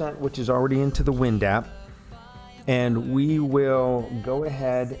 20%, which is already into the wind app. And we will go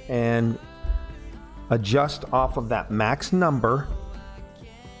ahead and adjust off of that max number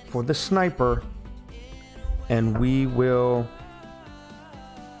for the sniper. And we will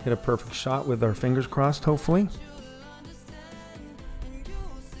hit a perfect shot with our fingers crossed, hopefully.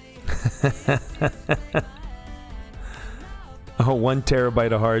 Oh, 1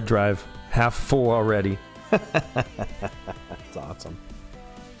 terabyte of hard drive, half full already. That's awesome.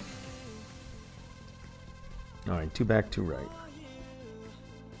 All right, 2 back, 2 right.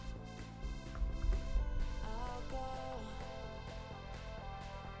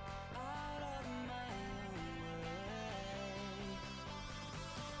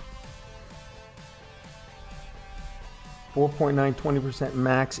 .9, 20%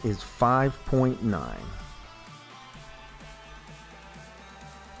 max is 5.9.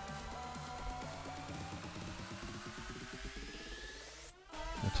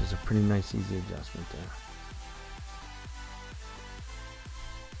 Which is a pretty nice, easy adjustment there.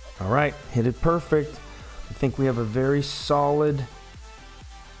 All right, hit it perfect. I think we have a very solid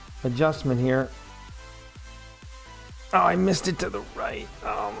adjustment here. Oh, I missed it to the right.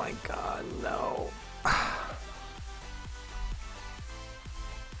 Oh my God, no.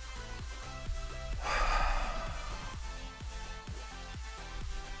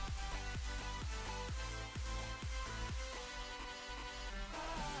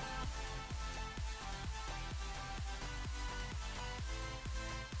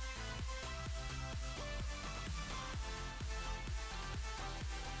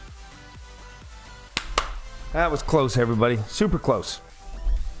 That was close, everybody. Super close.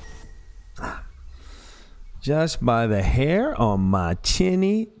 Just by the hair on my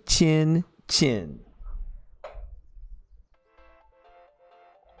chinny chin chin.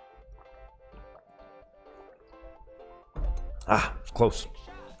 Ah, close.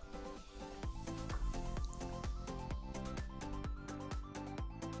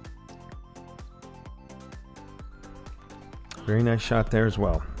 Very nice shot there as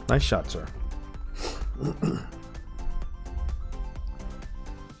well. Nice shot, sir.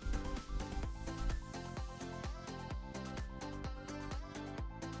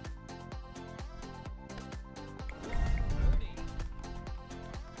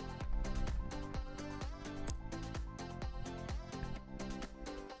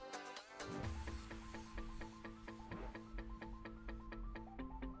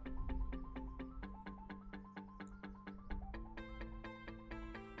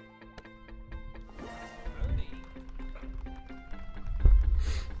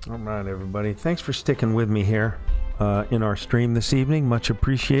 All right, everybody. Thanks for sticking with me here in our stream this evening. Much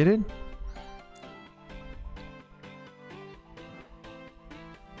appreciated.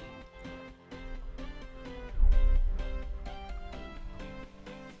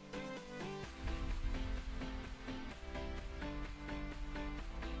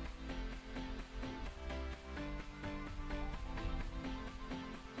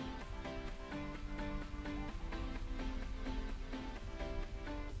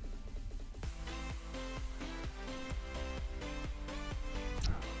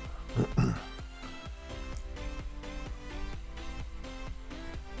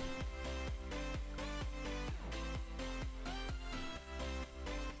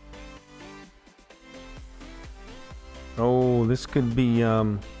 Oh, this could be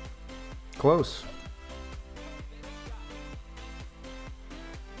close.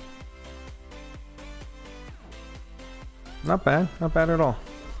 Not bad. Not bad at all.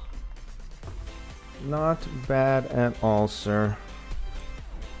 Not bad at all, sir.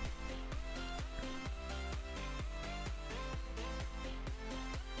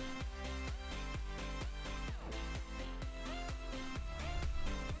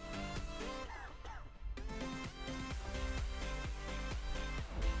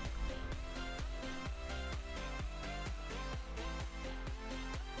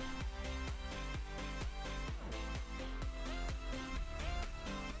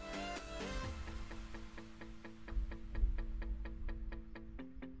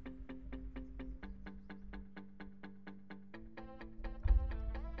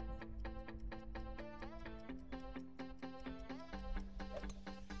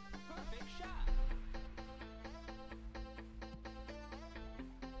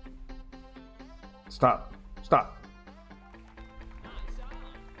 Stop. Stop.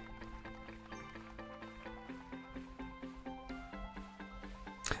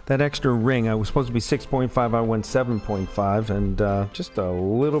 That extra ring, I was supposed to be 6.5, I went 7.5, and just a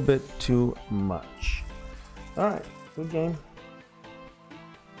little bit too much. All right, good game.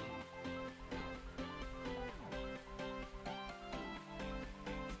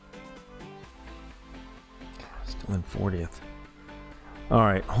 Still in 40th. All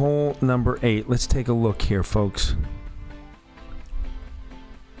right, hole number 8. Let's take a look here, folks.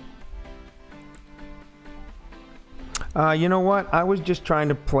 You know what? I was just trying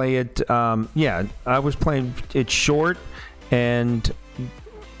to play it. Yeah, I was playing it short, and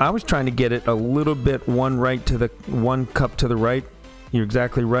I was trying to get it a little bit one cup to the right. You're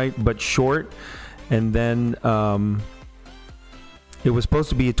exactly right, but short. And then it was supposed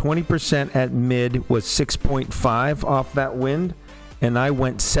to be a 20% at mid, was 6.5 off that wind. And I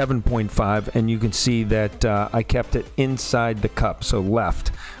went 7.5, and you can see that I kept it inside the cup, so left,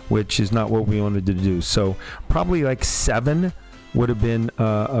 which is not what we wanted to do. So probably like 7 would have been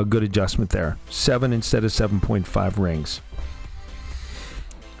a good adjustment there. 7 instead of 7.5 rings.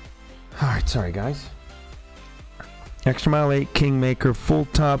 All right, sorry guys. Extra mile 8, Kingmaker, full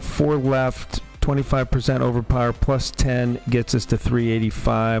top, 4 left, 25% overpower, plus 10 gets us to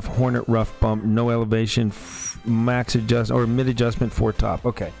 385. Hornet rough bump, no elevation, max adjust or mid adjustment, 4 top.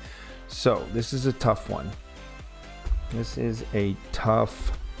 Okay, so this is a tough one. This is a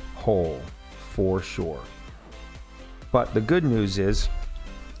tough hole for sure. But the good news is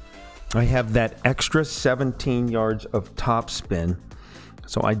I have that extra 17 yards of top spin,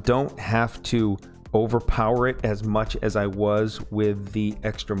 so I don't have to overpower it as much as I was with the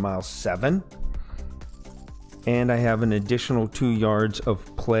extra mile 7. And I have an additional 2 yards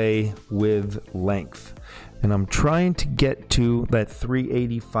of play with length. And I'm trying to get to that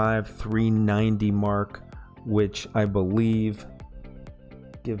 385, 390 mark, which I believe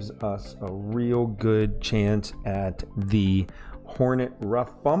gives us a real good chance at the Hornet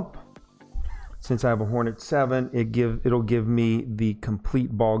rough bump. since I have a Hornet 7, it'll give me the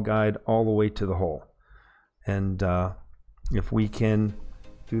complete ball guide all the way to the hole. And if we can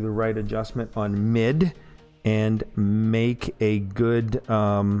do the right adjustment on mid and make a good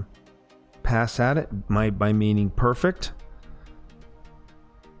pass at it, by meaning perfect,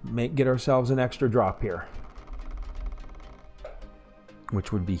 get ourselves an extra drop here,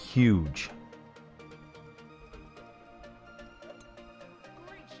 which would be huge.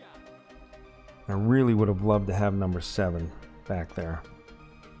 I really would have loved to have number 7 back there.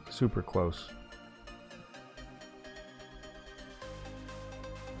 Super close.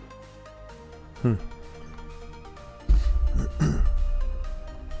 Hmm.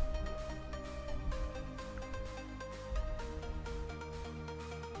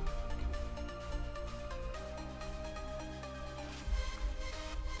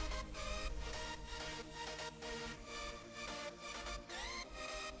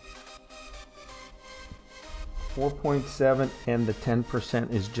 4.7 and the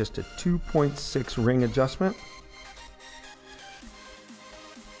 10% is just a 2.6 ring adjustment.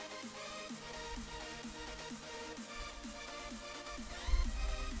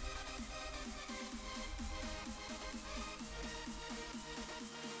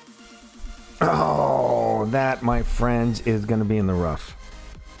 Oh, that, my friends, is going to be in the rough.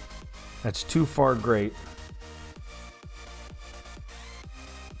 That's too far great.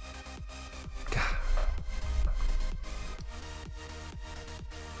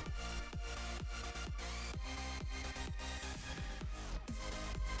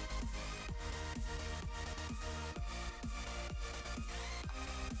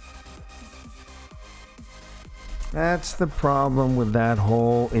 That's the problem with that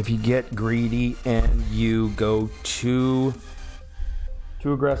hole. If you get greedy and you go too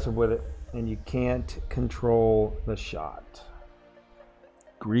aggressive with it and you can't control the shot.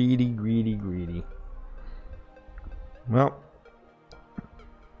 Greedy, greedy, greedy. Well,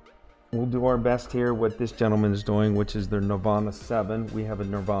 we'll do our best here what this gentleman is doing, which is their Nirvana 7. We have a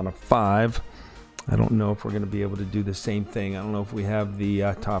Nirvana 5. I don't know if we're going to be able to do the same thing. I don't know if we have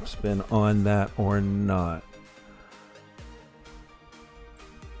the top spin on that or not.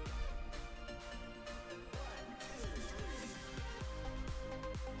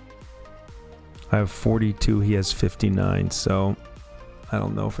 I have 42, he has 59, so I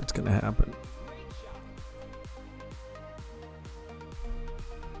don't know if it's going to happen.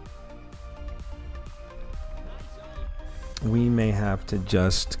 We may have to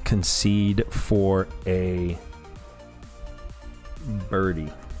just concede for a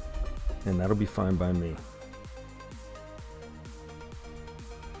birdie, and that'll be fine by me.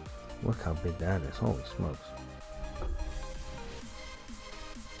 Look how big that is, holy smokes.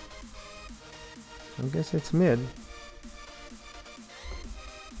 I guess it's mid.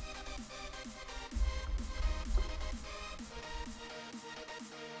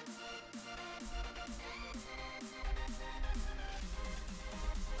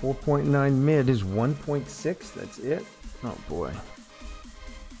 .9 mid is 1.6. That's it. Oh boy.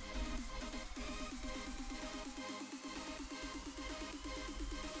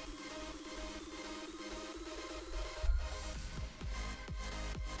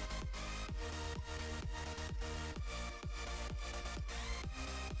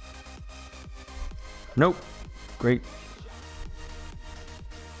 Nope. Great.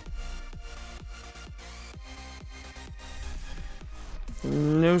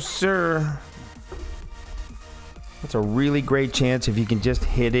 No, sir. That's a really great chance if you can just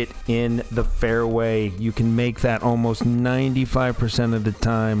hit it in the fairway. You can make that almost 95% of the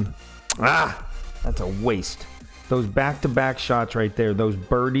time. Ah, that's a waste. Those back-to-back shots right there, those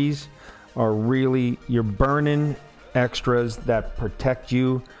birdies are really, you're burning extras that protect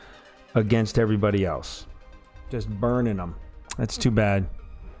you against everybody else. Just burning them. That's too bad.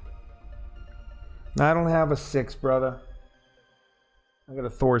 I don't have a 6, brother. I got a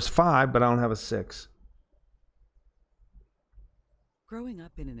Thor's 5, but I don't have a 6. Growing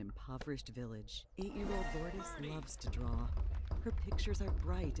up in an impoverished village, 8-year-old Lourdes loves to draw. Her pictures are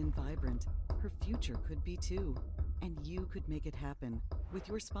bright and vibrant. Her future could be too. And you could make it happen with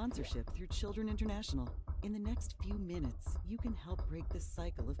your sponsorship through Children International. In the next few minutes, you can help break the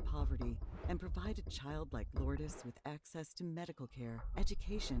cycle of poverty and provide a child like Lourdes with access to medical care,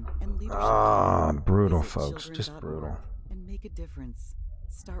 education, and leadership. Ah, brutal, Visit folks. Just children.org brutal. And make a difference.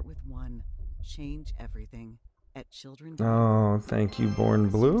 Start with one. Change everything. At children. Oh, thank you, Born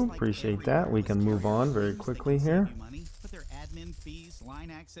Blue. Appreciate that. We can move on very quickly here. But their admin fees,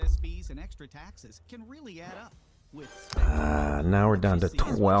 line access fees, and extra taxes can really add up. Now we're down to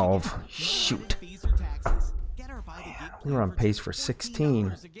 12. Shoot. We were on pace for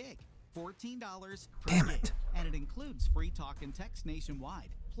 16. $14 per Damn gig. it. And it includes free talk and text nationwide,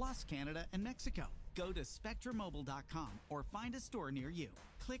 plus Canada and Mexico. Go to SpectrumMobile.com or find a store near you.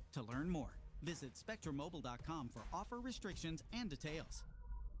 Click to learn more. Visit SpectrumMobile.com for offer restrictions and details.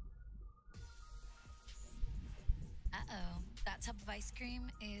 Uh-oh, that tub of ice cream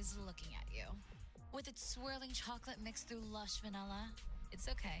is looking at you. With its swirling chocolate mixed through lush vanilla, it's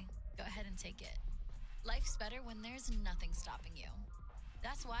okay. Go ahead and take it. Life's better when there's nothing stopping you.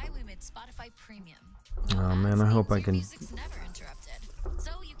 That's why we made Spotify Premium. Oh man, I hope I can. Music's never interrupted,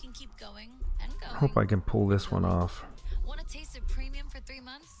 so you can keep going and going. I hope I can pull this one off. Want to taste of premium for 3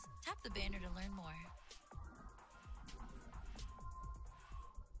 months? Tap the banner to learn more.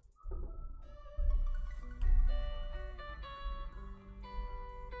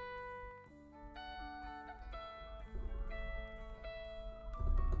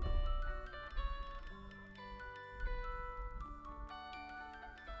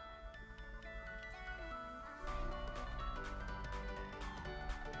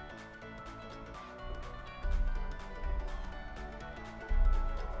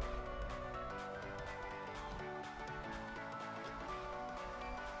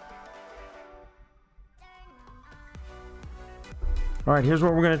 All right, here's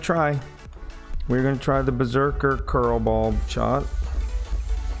what we're gonna try. We're gonna try the Berserker curl ball shot.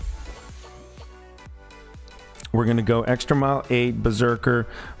 We're gonna go extra mile 8 Berserker,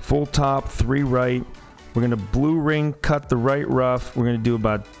 full top 3 right. We're gonna blue ring cut the right rough. We're gonna do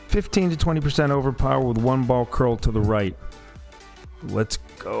about 15 to 20% overpower with 1 ball curl to the right. Let's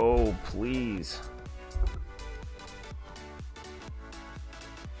go, please.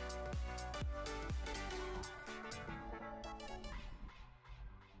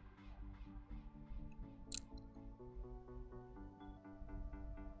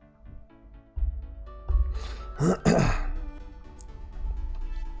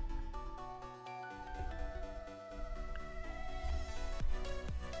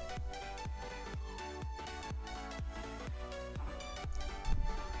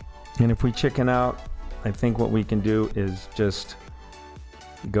 And if we chicken out, I think what we can do is just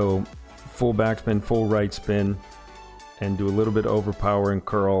go full backspin, full right spin, and do a little bit overpower and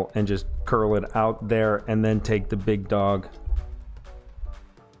curl, and just curl it out there, and then take the big dog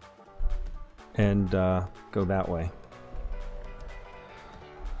and go that way.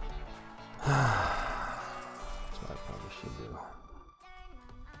 That's what I probably should do.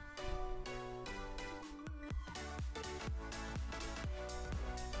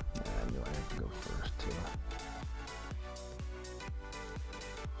 I knew I had to go first too.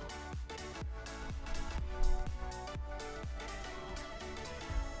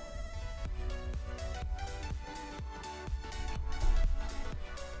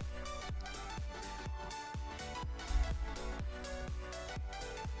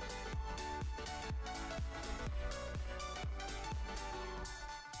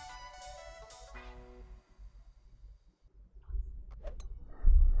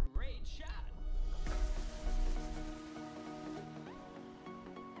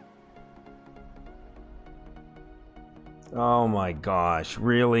 Oh my gosh,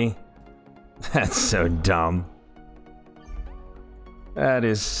 really? That's so dumb. That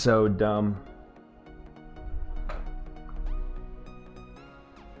is so dumb.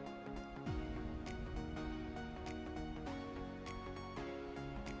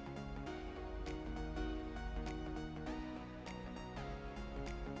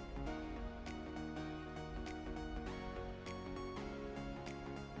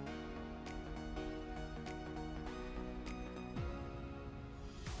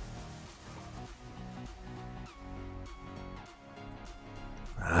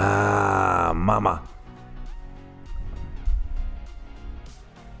 Ah, mama.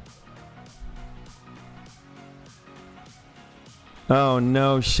 Oh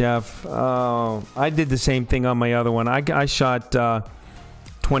no, chef. Oh, I did the same thing on my other one. I shot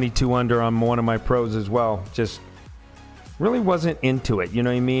 22 under on one of my pros as well. Just really wasn't into it. You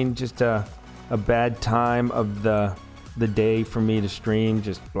know what I mean? Just a bad time of the day for me to stream.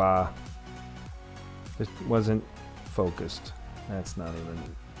 Just blah. Just wasn't focused. That's not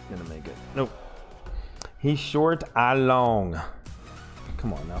even gonna make it. Nope. He's short, I long.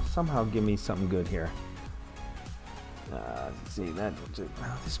 Come on now, somehow give me something good here. Let's see that.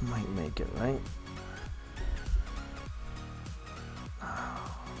 This might make it, right?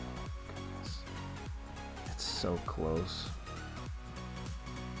 Oh, goodness. It's so close.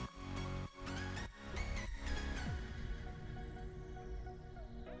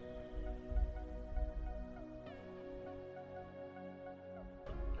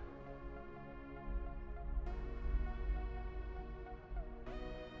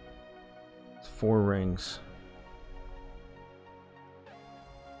 4 rings.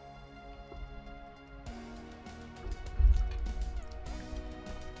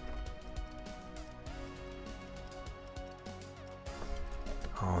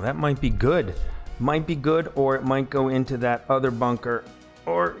 Oh, that might be good. Might be good, or it might go into that other bunker.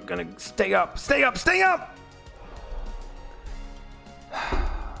 Or gonna stay up, stay up, stay up!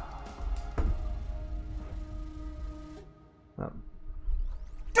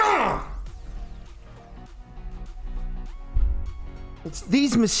 It's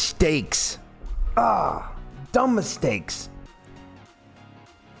these mistakes. Dumb mistakes.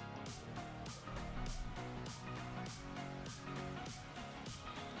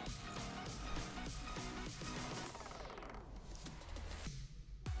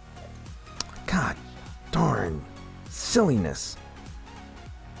 God darn silliness.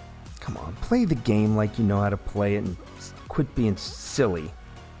 Come on, play the game like you know how to play it and quit being silly.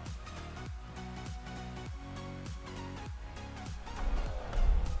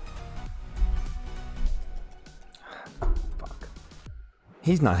 Fuck.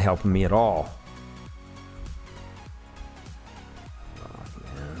 He's not helping me at all.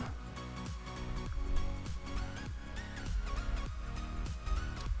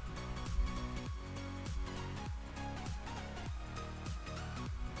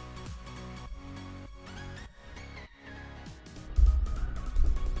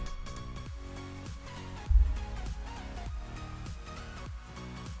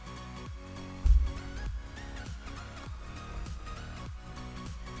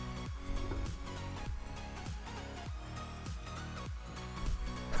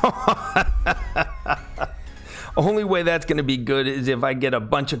 Only way that's going to be good is if I get a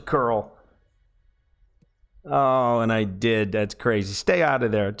bunch of curl. Oh, and I did. That's crazy. Stay out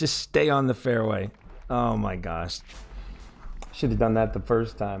of there. Just stay on the fairway. Oh my gosh. Should have done that the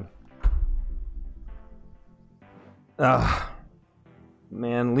first time.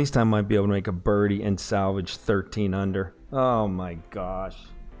 Man, at least I might be able to make a birdie and salvage 13 under. Oh my gosh.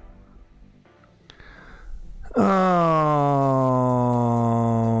 Oh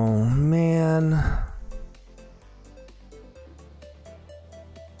man.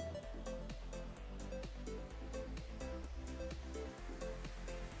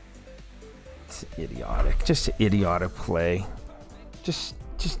 It's idiotic. Just an idiotic play. Just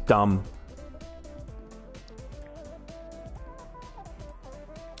dumb.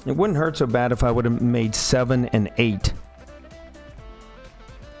 It wouldn't hurt so bad if I would have made 7 and 8.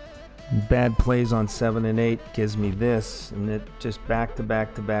 Bad plays on 7 and 8 gives me this, and it just back to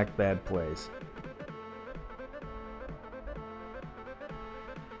back to back bad plays.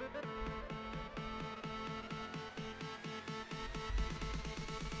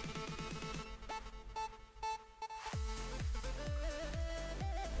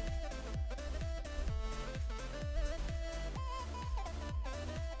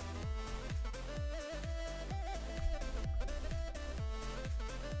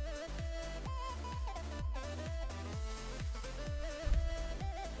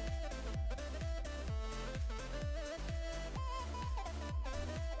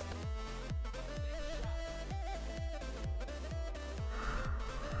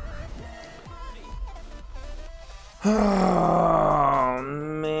 Oh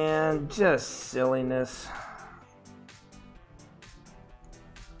man, just silliness.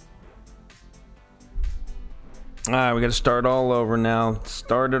 Alright, we gotta start all over now.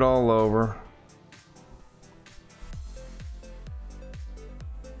 Start it all over.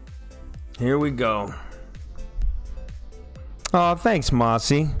 Here we go. Oh, thanks,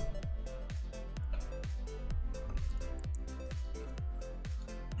 Mossy.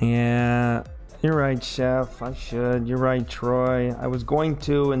 Yeah. You're right, Chef. I should. You're right, Troy. I was going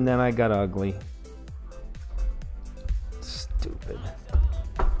to, and then I got ugly. Stupid.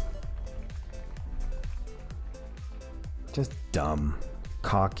 Just dumb.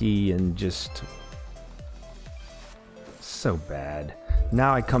 Cocky and just so bad.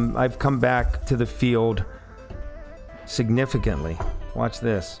 Now I've come back to the field significantly. Watch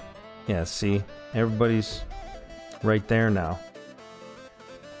this. Yeah, see? Everybody's right there now.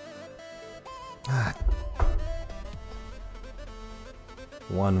 God.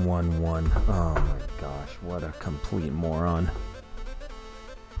 1-1-1. Oh my gosh, what a complete moron.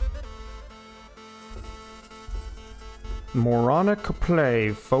 Moronic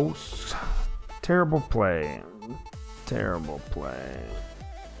play, folks. Terrible play. Terrible play.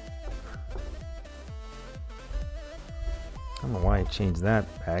 I don't know why I changed that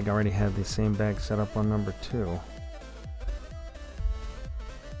bag. I already had the same bag set up on number 2.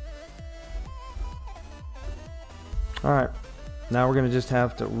 Alright, Now we're going to just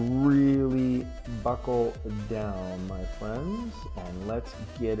have to really buckle down, my friends, and let's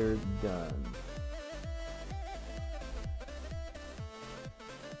get her done.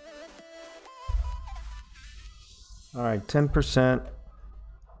 All right, 10%.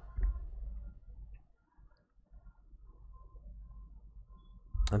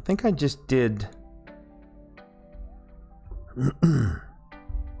 I think I just did.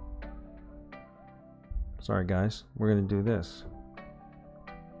 Sorry, guys. We're going to do this.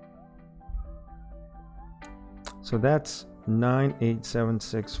 So that's 9, 8, 7,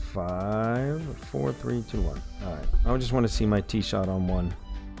 6, 5, 4, 3, 2, 1. All right. I just want to see my tee shot on one.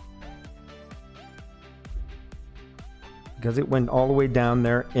 Because it went all the way down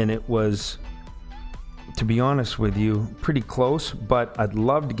there, and it was, to be honest with you, pretty close. But I'd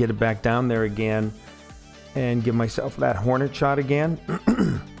love to get it back down there again and give myself that hornet shot again,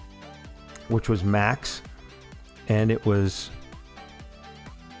 which was max. And it was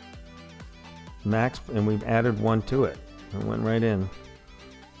max, and we've added one to it. It went right in.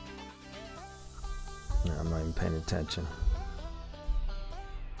 Yeah, I'm not even paying attention.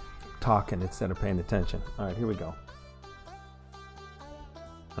 Talking instead of paying attention. All right, here we go.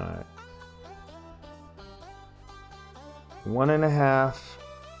 All right. 1.5,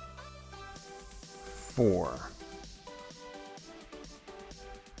 4.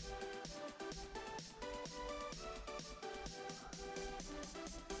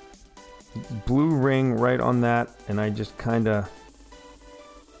 Blue ring right on that, and I just kind of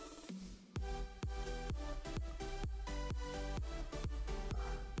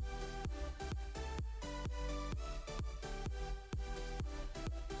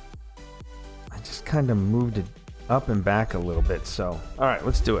moved it up and back a little bit. So all right,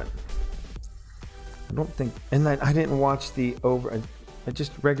 let's do it. I don't think, and I didn't watch the over, I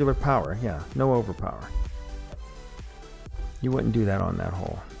just regular power. Yeah, no overpower. You wouldn't do that on that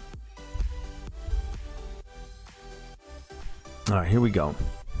hole. All right, here we go.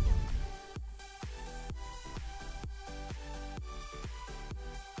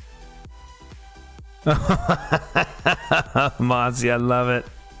 Mozzie, I love it.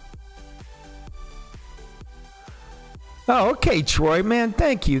 Oh, okay, Troy, man,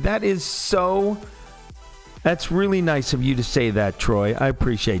 thank you. That's really nice of you to say that, Troy. I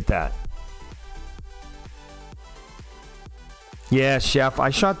appreciate that. Yeah, Chef, I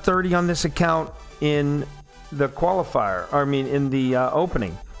shot 30 on this account in the qualifier, in the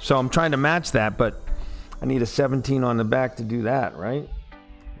opening. So I'm trying to match that, but I need a 17 on the back to do that, right?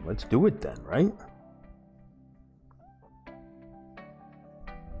 Let's do it then, right?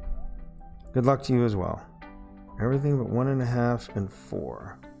 Good luck to you as well. Everything but 1.5 and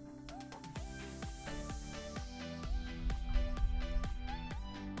 4.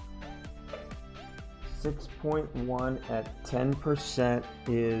 .1 at 10%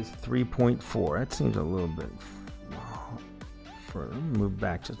 is 3.4. That seems a little bit further. Move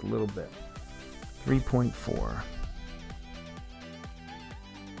back just a little bit. 3.4.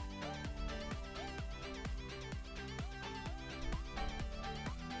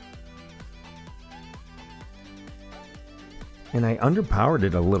 And I underpowered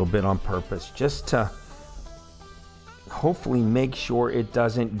it a little bit on purpose, just to hopefully make sure it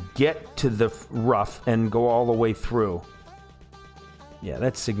doesn't get to the rough and go all the way through. Yeah,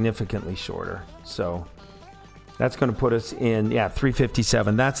 that's significantly shorter. So that's going to put us in,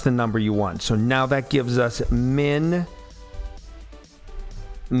 357. That's the number you want. So now that gives us min,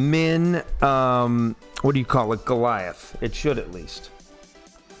 what do you call it? Goliath. It should at least.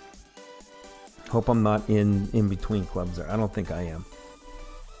 Hope I'm not in between clubs there. I don't think I am.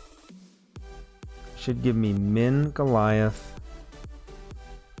 Should give me min Goliath.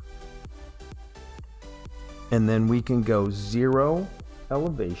 And then we can go 0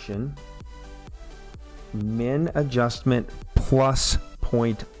 elevation, min adjustment plus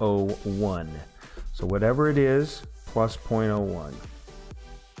 0.01. So whatever it is, plus 0.01.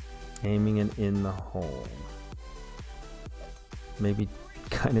 Aiming it in the hole. Maybe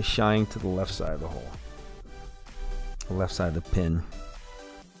kind of shying to the left side of the hole. The left side of the pin.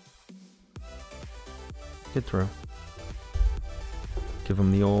 Get through. Give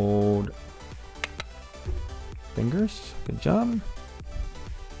him the old fingers. Good job.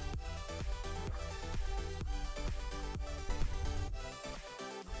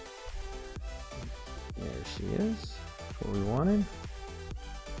 There she is. That's what we wanted.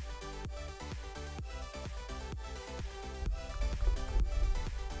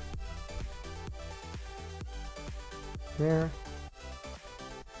 There.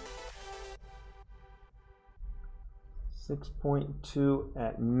 6.2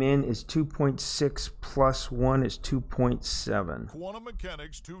 at min is 2.6 plus 1 is 2.7. Quantum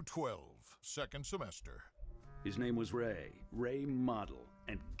Mechanics 212, second semester. His name was Ray Model,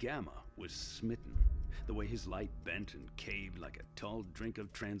 and Gamma was smitten. The way his light bent and caved like a tall drink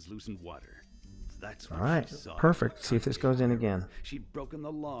of translucent water. That's when All right, she saw perfect. See if this goes in again. She'd broken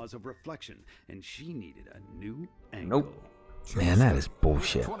the laws of reflection, and she needed a new angle. Nope. Man, that is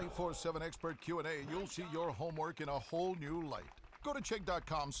bullshit. 24/7 expert Q&A, you'll see your homework in a whole new light. Go to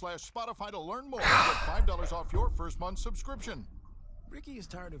Chegg.com/Spotify to learn more and get $5 off your first month subscription. Ricky is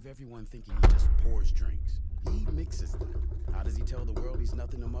tired of everyone thinking he just pours drinks. He mixes them. How does he tell the world he's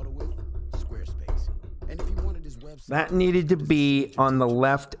nothing to muddle with? Squarespace. And if he wanted his website... That needed to be on the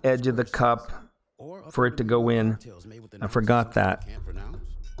left edge of the cup for it to go in. I forgot that. Can't pronounce?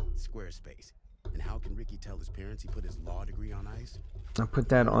 Squarespace. And how can Ricky tell his parents he put his law degree on ice? I put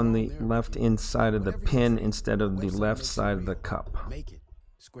that on the left inside of the pin instead of the left side of the cup. Make it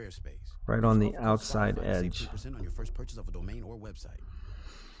Squarespace. Right on the outside edge. On your first purchase of a domain or website.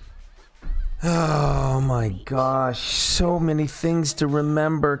 Oh my gosh, so many things to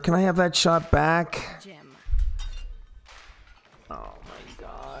remember. Can I have that shot back? Jim. Oh my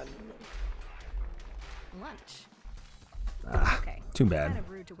god. Lunch. Okay. Too bad. It's kind of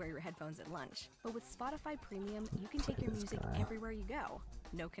rude to wear your headphones at lunch, but with Spotify Premium, you can take your music everywhere you go.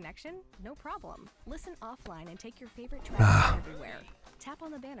 No connection? No problem. Listen offline and take your favorite tracks everywhere. Tap on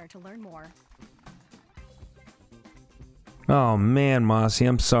the banner to learn more. Oh man, Mossy,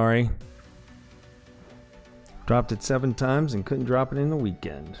 I'm sorry. Dropped it 7 times and couldn't drop it in the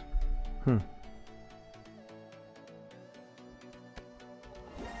weekend.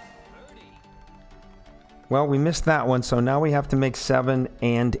 Well, we missed that one, so now we have to make 7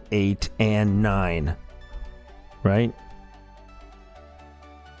 and 8 and 9. Right?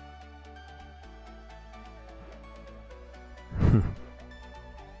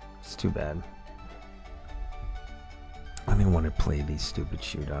 It's too bad. I don't want to play these stupid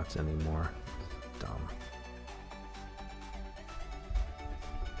shootouts anymore. Dumb.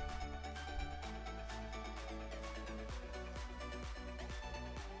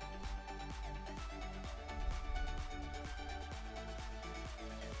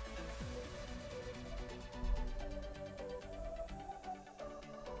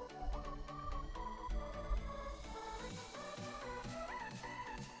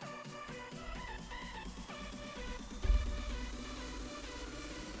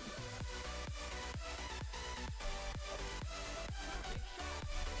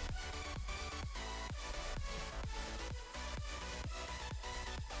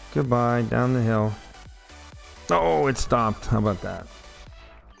 Goodbye, down the hill. Oh, it stopped. How about that?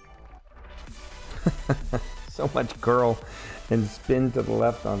 So much curl and spin to the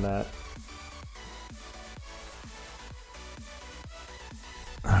left on that.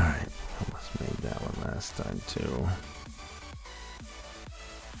 Alright, almost made that one last time too.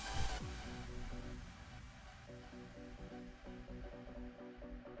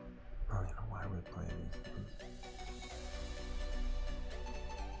 I don't know why we play these things.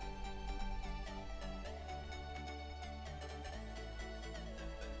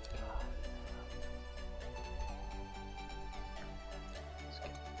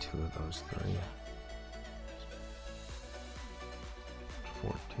 Two of those 3.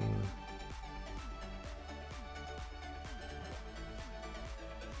 14.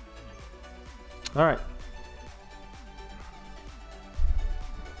 All right.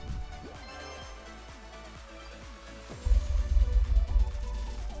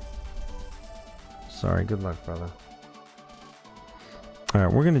 Sorry, good luck, brother. All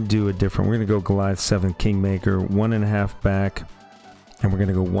right, we're going to do a different. We're going to go Goliath 7 Kingmaker, 1.5 back. And we're going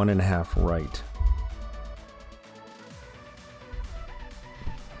to go 1.5 right.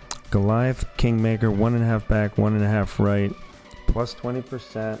 Goliath, Kingmaker, 1.5 back, 1.5 right, plus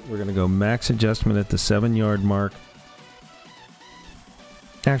 20%. We're going to go max adjustment at the 7-yard mark.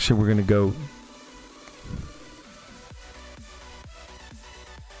 Actually, we're going to go...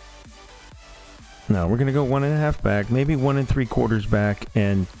 No, we're going to go 1.5 back, maybe 1 3/4 back,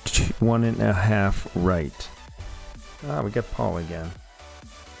 and 1.5 right. Ah, we got Paul again.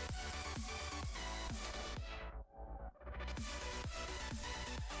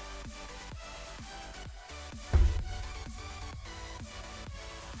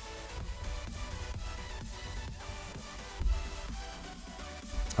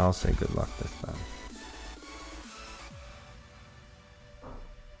 I'll say good luck this time.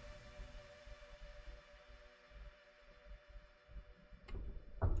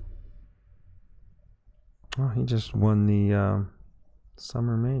 Oh, he just won the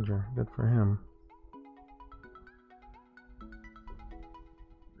summer major. Good for him.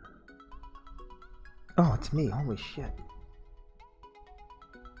 Oh, it's me. Holy shit.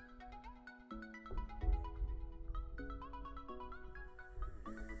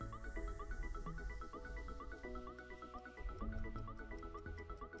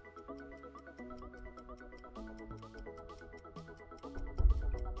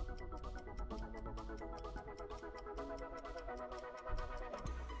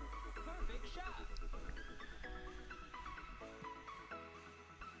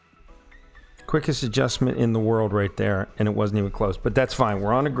 Quickest adjustment in the world right there, and it wasn't even close. But that's fine.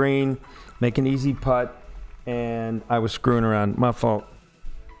 We're on a green, make an easy putt, and I was screwing around. My fault.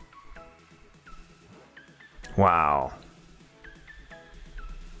 Wow.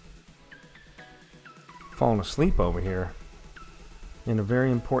 Falling asleep over here in a very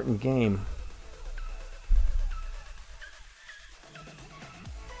important game.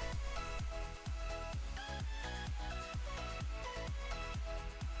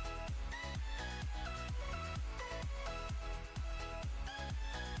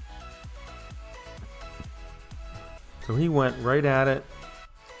 So he went right at it,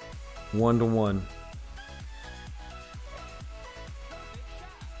 1-1.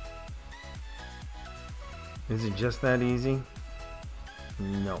 Is it just that easy?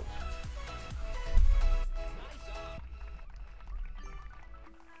 No.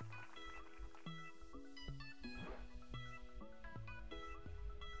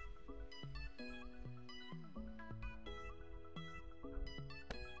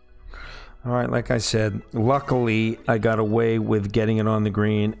 All right, like I said, luckily I got away with getting it on the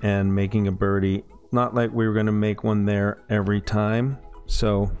green and making a birdie. Not like we were going to make one there every time.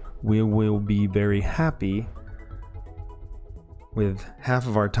 So we will be very happy with half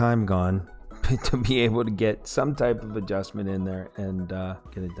of our time gone to be able to get some type of adjustment in there and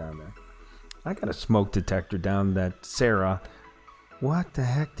get it down there. I got a smoke detector down that Sarah. What the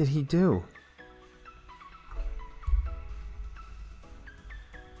heck did he do?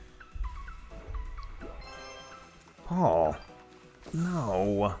 Oh,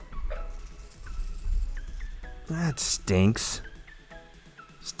 no. That stinks.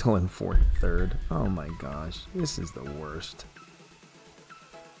 Still in 43rd. Oh my gosh, this is the worst.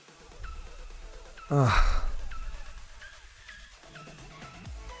 Ugh.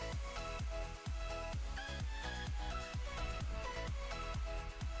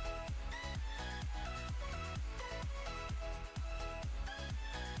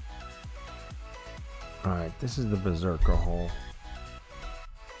 Alright, this is the Berserker hole.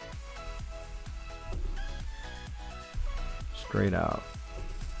 Straight out.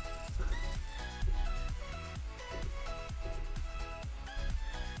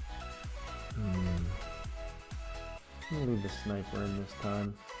 I'm gonna leave the sniper in this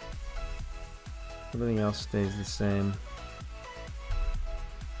time. Everything else stays the same.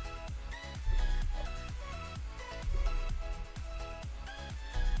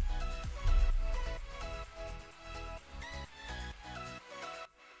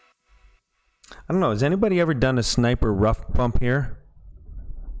 I don't know, has anybody ever done a sniper rough bump here?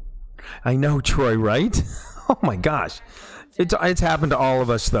 I know, Troy, right? Oh my gosh. It's happened to all of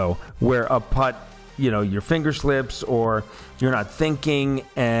us, though, where a putt, you know, your finger slips or you're not thinking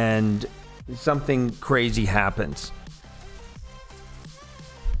and something crazy happens.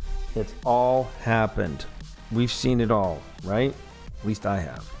 It's all happened. We've seen it all, right? At least I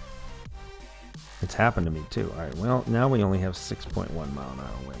have. It's happened to me too. All right, well, now we only have 6.1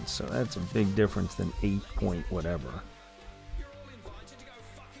 mile-an-hour winds, so that's a big difference than 8 point whatever.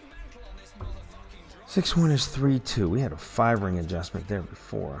 6-1 is 3-2. We had a 5-ring adjustment there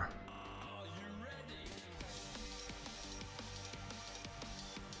before.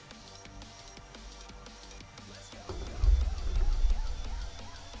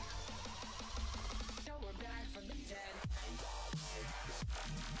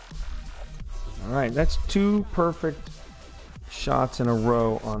 All right, that's 2 perfect shots in a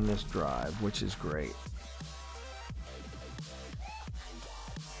row on this drive, which is great.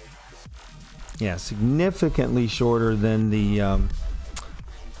 Yeah, significantly shorter than the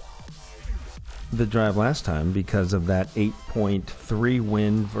drive last time because of that 8.3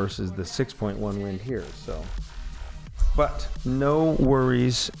 wind versus the 6.1 wind here. So, but no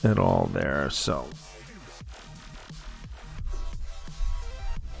worries at all there. So.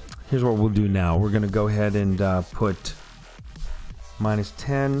 Here's what we'll do now. We're going to go ahead and put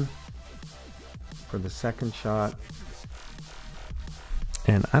 -10 for the second shot.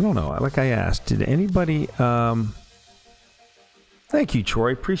 And I don't know, like I asked, did anybody... Thank you,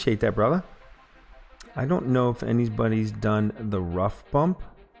 Troy. Appreciate that, brother. I don't know if anybody's done the rough bump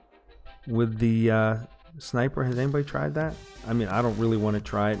with the sniper. Has anybody tried that? I mean, I don't really want to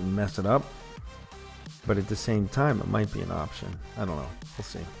try it and mess it up. But at the same time, it might be an option. I don't know. We'll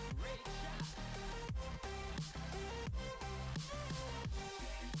see.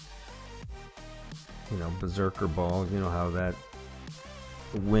 You know, berserker ball. You know how that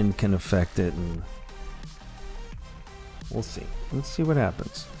wind can affect it, and we'll see. Let's see what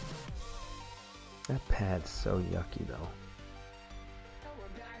happens. That pad's so yucky, though.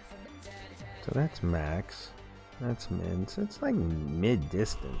 So that's max. That's min. So it's like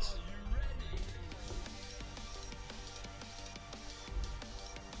mid-distance.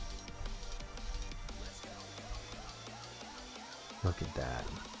 Look at that.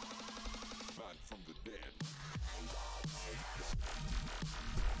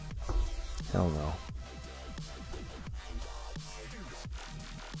 Hell no.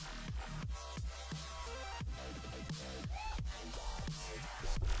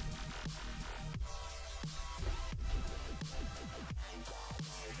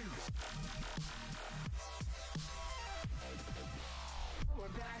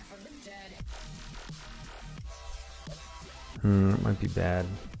 It might be bad.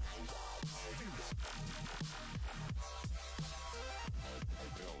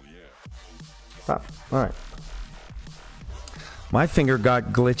 Stop. All right. My finger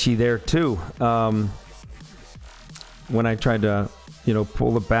got glitchy there too. When I tried to, you know,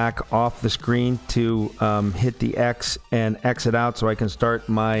 pull it back off the screen to hit the X and exit out so I can start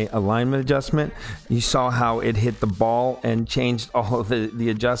my alignment adjustment, you saw how it hit the ball and changed all of the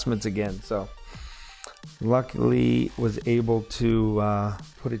adjustments again. So luckily was able to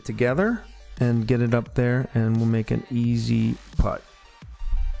put it together and get it up there, and we'll make an easy putt.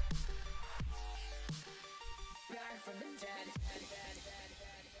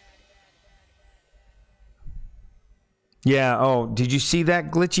 Yeah, oh, did you see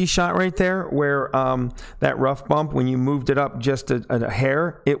that glitchy shot right there where that rough bump, when you moved it up just a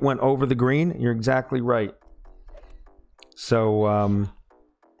hair, it went over the green? You're exactly right. So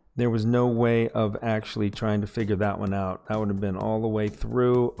there was no way of actually trying to figure that one out. That would have been all the way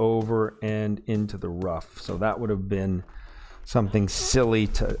through, over, and into the rough. So that would have been something silly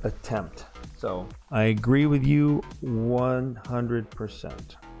to attempt. So I agree with you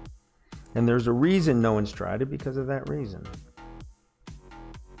 100%. And there's a reason no one's tried it, because of that reason.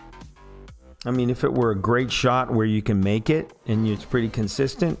 I mean, if it were a great shot where you can make it and it's pretty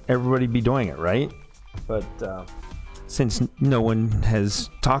consistent, everybody'd be doing it, right? But since no one has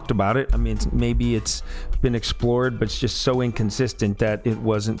talked about it, I mean, maybe it's been explored, but it's just so inconsistent that it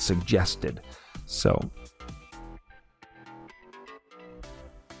wasn't suggested. So.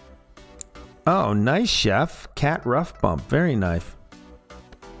 Oh, nice, Chef. Cat rough bump. Very nice.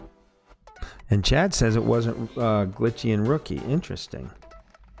 And Chad says it wasn't glitchy in rookie. Interesting.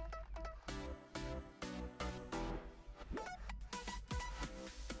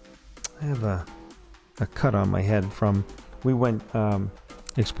 I have a cut on my head from, we went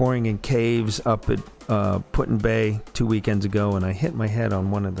exploring in caves up at Put-in Bay 2 weekends ago, and I hit my head on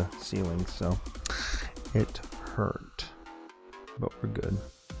one of the ceilings, so it hurt. But we're good.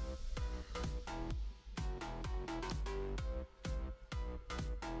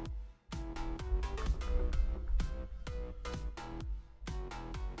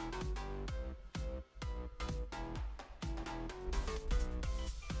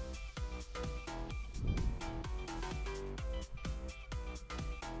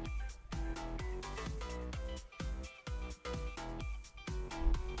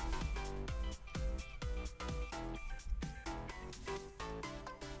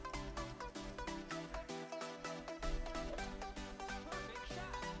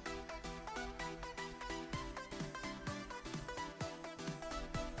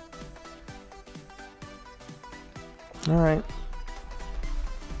 All right.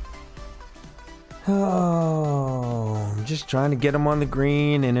 Oh, I'm just trying to get them on the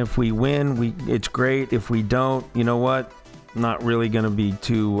green, and if we win, it's great. If we don't, you know what? Not really going to be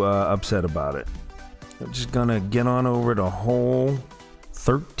too upset about it. I'm just going to get on over to hole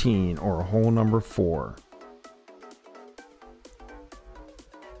 13 or hole number 4.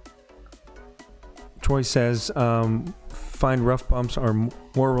 Troy says, find rough bumps are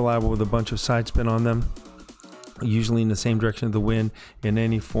more reliable with a bunch of side spin on them. Usually in the same direction of the wind in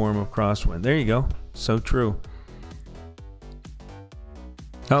any form of crosswind. There you go. So true.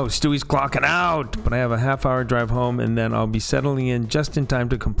 Oh, Stewie's clocking out, but I have a half-hour drive home, and then I'll be settling in just in time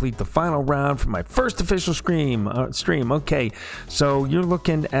to complete the final round for my first official stream. Okay, so you're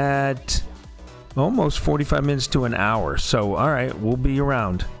looking at almost 45 minutes to an hour. So, all right, we'll be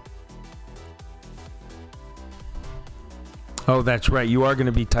around. Oh, that's right. You are going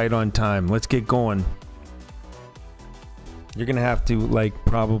to be tight on time. Let's get going. You're going to have to, like,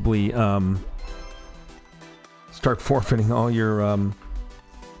 probably start forfeiting all your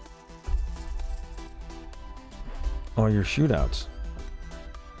shootouts,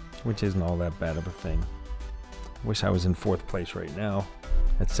 which isn't all that bad of a thing. Wish I was in 4th place right now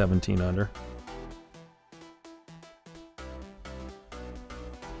at 17 under.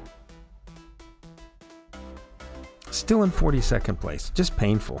 Still in 42nd place. Just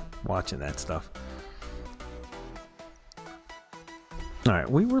painful watching that stuff. Alright,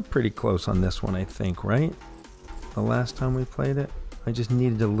 we were pretty close on this one, I think, right? The last time we played it. I just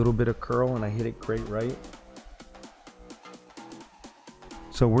needed a little bit of curl and I hit it great right.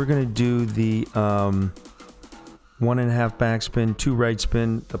 So we're going to do the 1.5 backspin, 2 right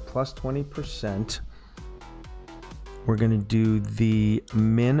spin, the plus 20%. We're going to do the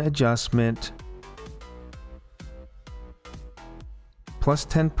min adjustment, plus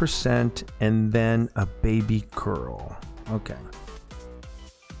 10%, and then a baby curl. Okay.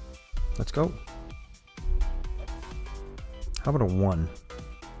 Let's go. How about a 1?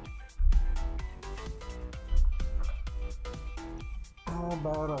 How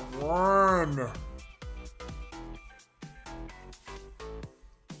about a 1?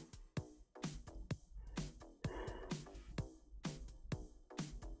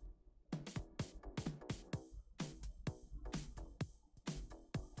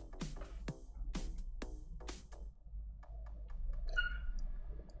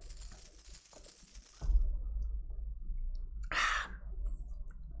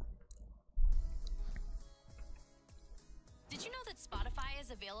 Did you know that Spotify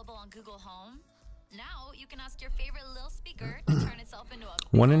is available on Google Home? Now you can ask your favorite little speaker to turn itself into a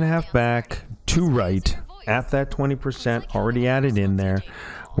 1.5 back, 2 right, at that 20% already added in there.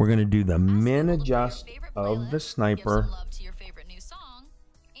 We're going to do the min adjust of the sniper,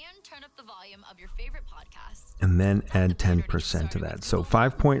 and then add 10% to that. So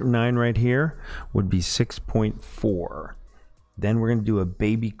 5.9 right here would be 6.4. Then we're going to do a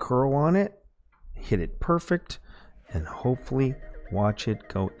baby curl on it, hit it perfect, and hopefully watch it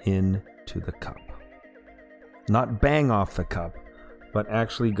go into the cup. Not bang off the cup, but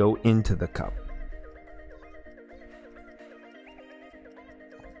actually go into the cup.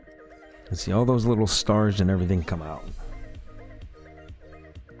 And see all those little stars and everything come out.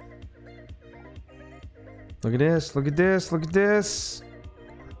 Look at this, look at this, look at this.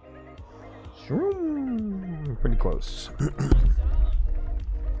 Shroom. Pretty close.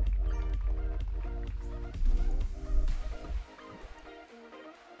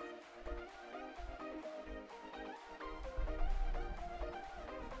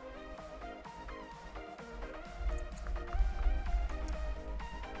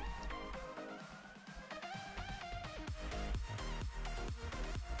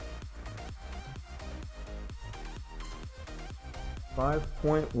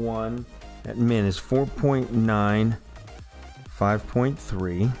 5.1 at min is 4.9,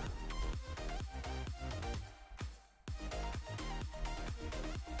 5.3.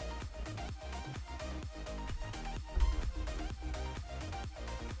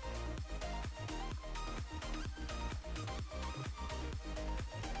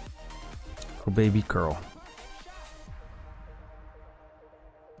 Go baby curl.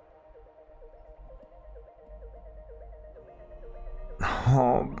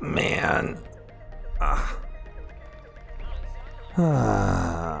 Oh man.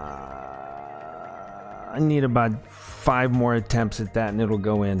 I need about 5 more attempts at that and it'll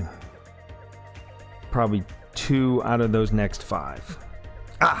go in. Probably 2 out of those next 5.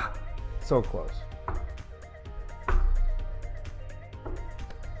 So close.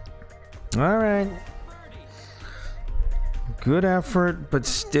 All right. Good effort, but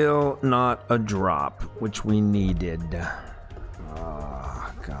still not a drop, which we needed.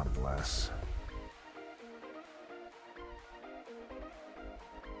 God bless.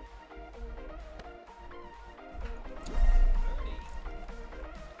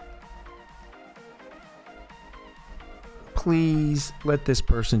 Please let this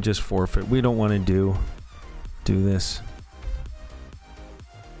person just forfeit. We don't want to do this.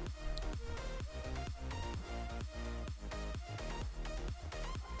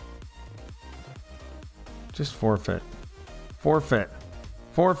 Just forfeit. Forfeit.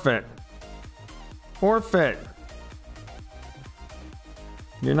 Forfeit. Forfeit.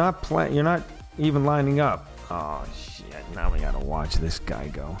 You're not even lining up. Oh shit, now we gotta watch this guy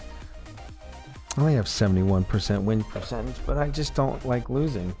go. I only have 71% win percentage, but I just don't like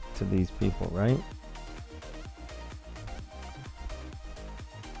losing to these people, right?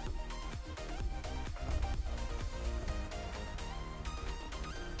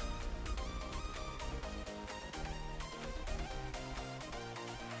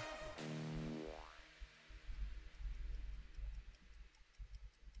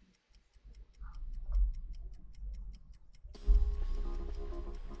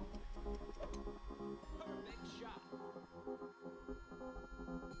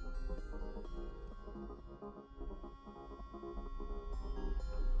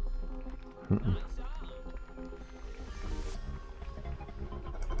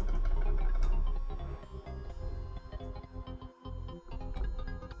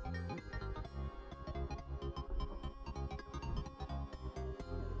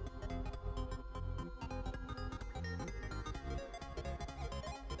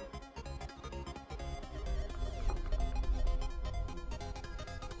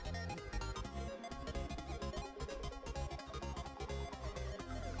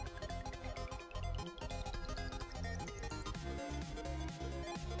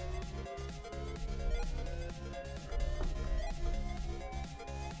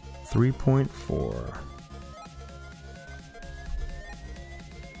 .4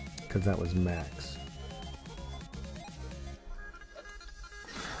 because that was max.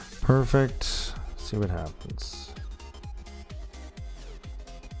 Perfect. Let's see what happens.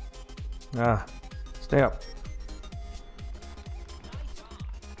 Ah, stay up.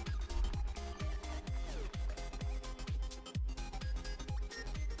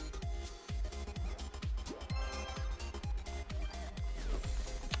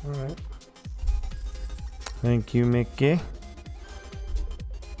 All right. Thank you, Mickey.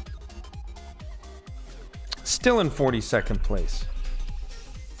 Still in 42nd place.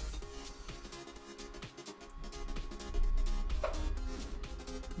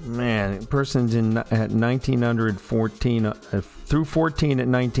 Man, person's in at 1914 through 14 at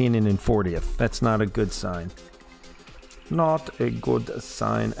 19 and in 40th. That's not a good sign. Not a good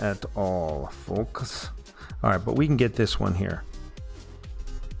sign at all, folks. All right, but we can get this one here.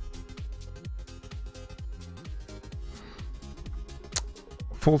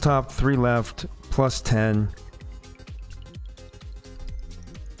 Full top, 3 left, plus 10.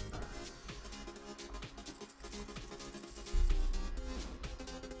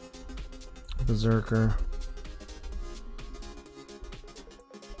 Berserker.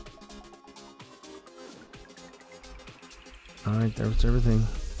 Alright, there's everything.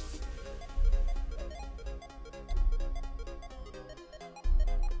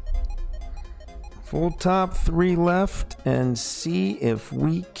 Full top, 3 left, and see if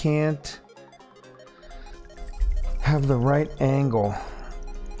we can't have the right angle.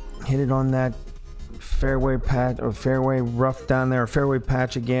 Hit it on that fairway patch or fairway rough down there, fairway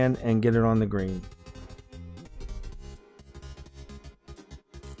patch again, and get it on the green.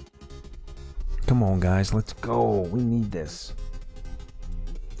 Come on, guys, let's go. We need this.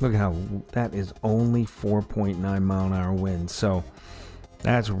 Look at how that is only 4.9 mile an hour wind, so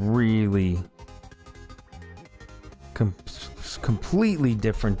that's really completely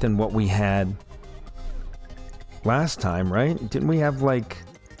different than what we had last time, right? Didn't we have like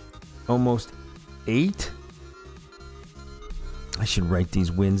almost 8? I should write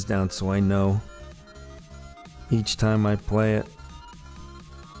these wins down so I know each time I play it.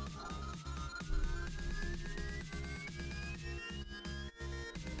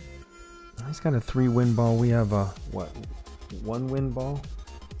 He's got a 3 win ball. We have a what? 1 win ball?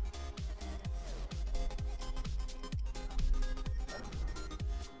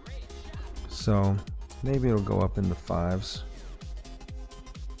 So maybe it'll go up in the 5s.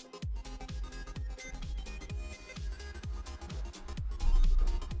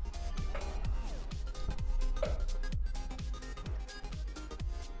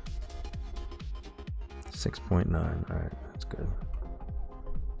 .9. All right, that's good.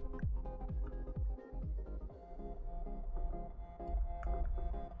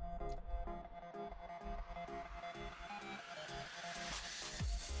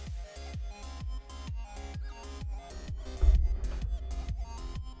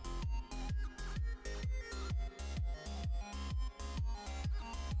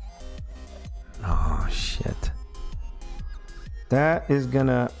 Oh shit. That is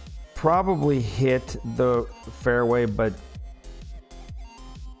gonna probably hit the fairway, but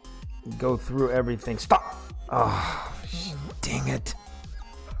go through everything. Stop! Oh, dang it.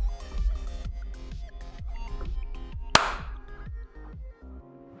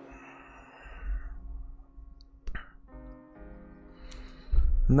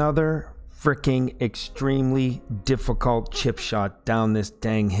 Another freaking extremely difficult chip shot down this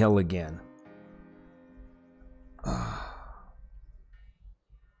dang hill again.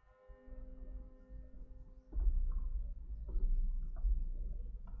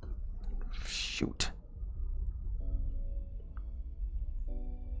 Shoot.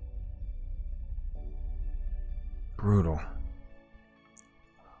 Brutal.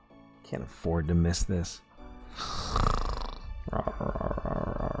 Can't afford to miss this.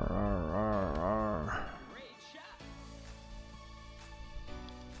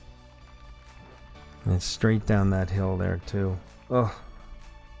 And it's straight down that hill there too. Ugh.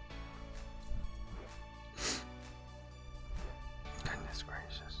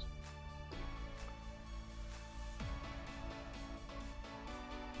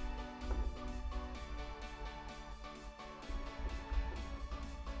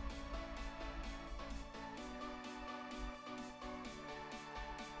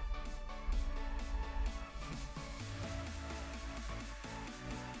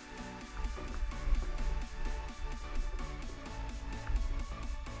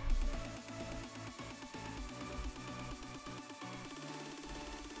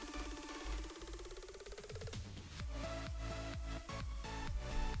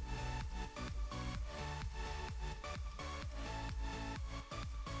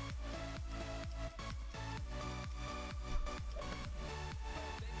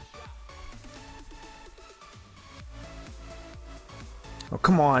 Oh,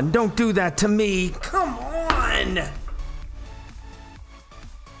 come on. Don't do that to me. Come on.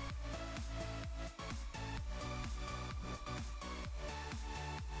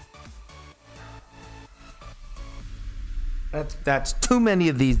 That's too many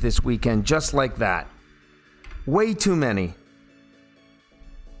of these this weekend, just like that. Way too many.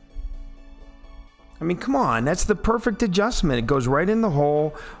 I mean, come on. That's the perfect adjustment. It goes right in the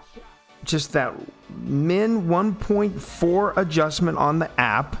hole. Just that min 1.4 adjustment on the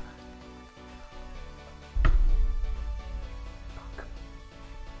app.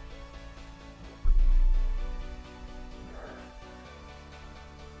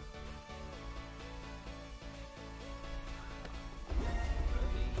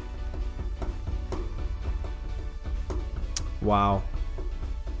 Wow.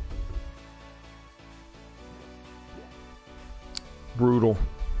 Brutal.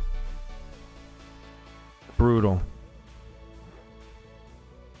 Brutal.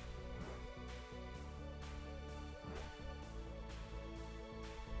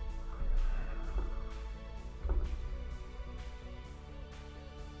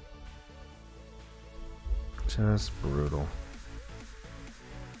 Just brutal.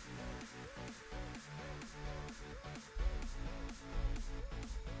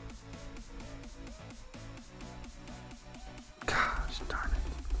 Gosh darn it.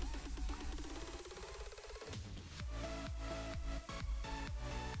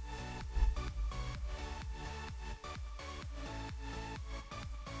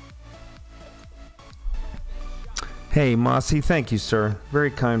 Hey, Mossy, thank you, sir. Very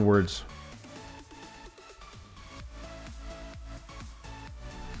kind words.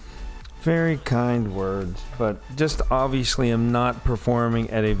 Very kind words, but just obviously am not performing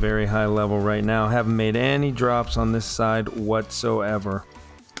at a very high level right now. Haven't made any drops on this side whatsoever.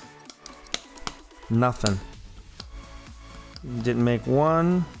 Nothing. Didn't make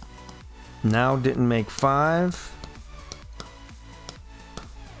one. Now didn't make 5.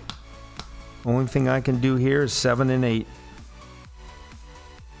 Only thing I can do here is 7 and 8.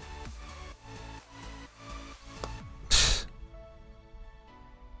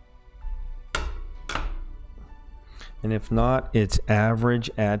 And if not, it's average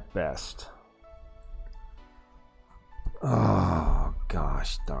at best. Oh,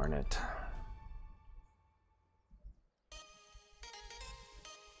 gosh darn it.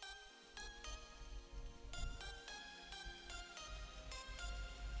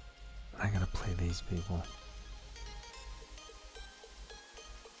 I gotta play these people.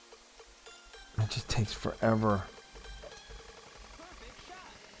 It just takes forever.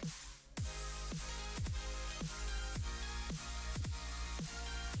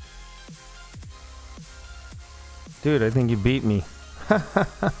 Dude, I think you beat me.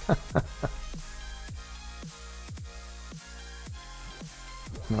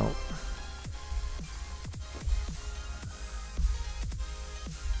 No.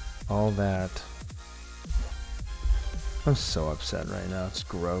 All that. I'm so upset right now. It's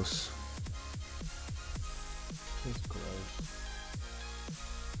gross. It's gross.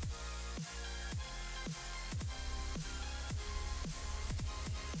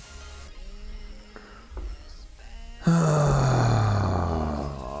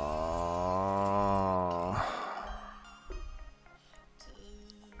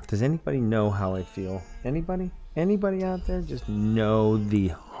 Does anybody know how I feel? Anybody? Anybody out there just know the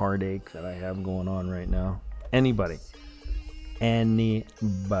heartache that I have going on right now? Anybody?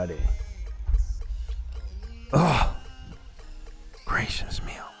 Anybody? Oh, gracious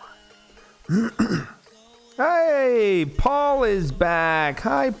me, oh my. Hey, Paul is back.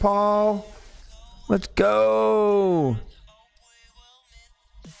 Hi, Paul. Let's go.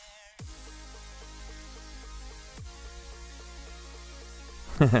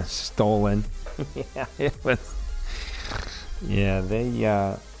 Stolen. Yeah, it was. Yeah, they.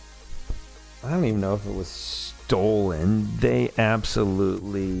 I don't even know if it was stolen. They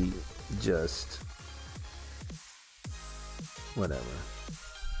absolutely just. Whatever.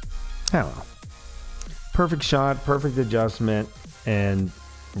 I don't know. Perfect shot, perfect adjustment, and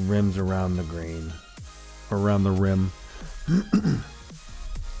rims around the green. Or around the rim.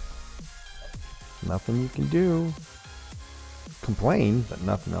 Nothing you can do. Complain, but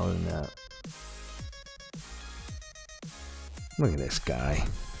nothing other than that. Look at this guy.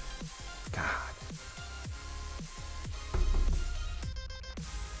 God.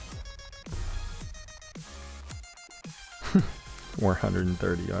 Four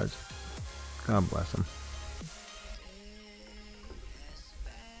 130 yards. God bless him.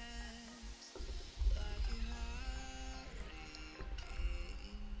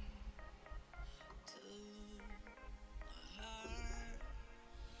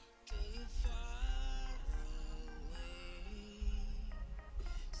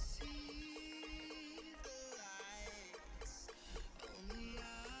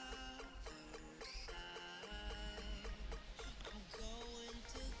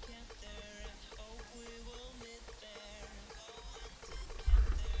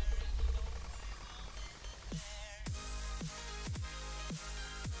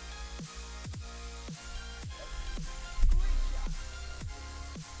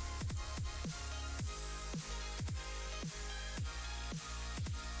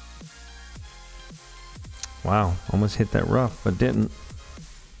 Wow, almost hit that rough, but didn't.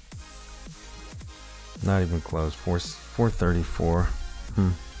 Not even close. 434.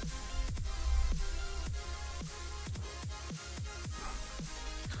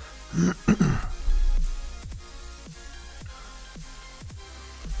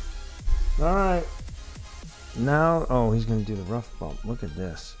 All right. Now, oh, he's going to do the rough bump. Look at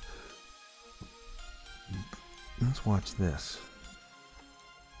this. Let's watch this.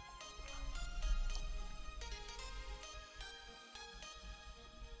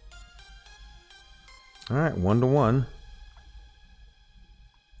 All right, 1-1.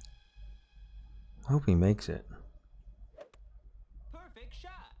 Hope he makes it. Perfect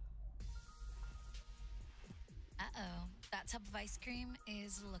shot. Uh-oh. That tub of ice cream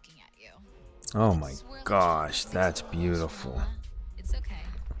is looking at you. Oh my gosh, that's beautiful. It's okay.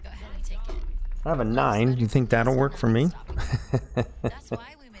 Go ahead and take it. I have a 9. Do you think that'll work for me? That's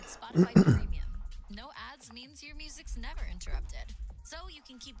why we made Spotify Premium. No ads means your music's never interrupted. So you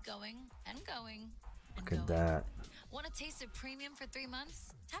can keep going and going and Look at that. Want a taste of premium for 3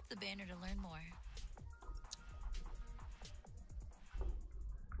 months? Tap the banner to learn more.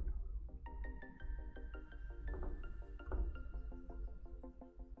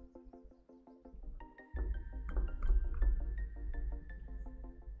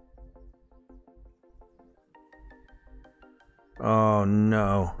 Oh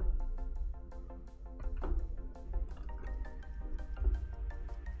no.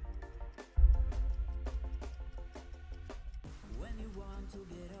 When you want to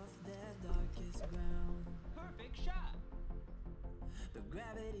get off the darkest ground. Perfect shot. The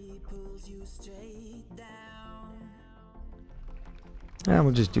gravity pulls you straight down. Yeah,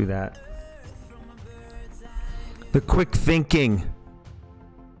 we'll just do that. The quick thinking.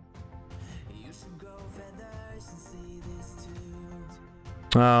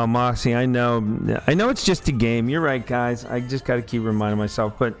 Oh, Moxie, I know it's just a game. You're right, guys. I just got to keep reminding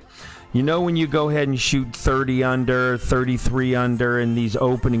myself. But you know when you go ahead and shoot 30 under, 33 under in these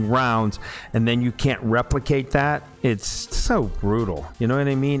opening rounds, and then you can't replicate that, it's so brutal. You know what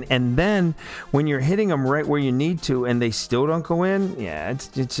I mean? And then when you're hitting them right where you need to and they still don't go in, yeah, it's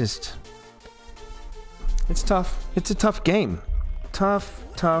tough. It's a tough game.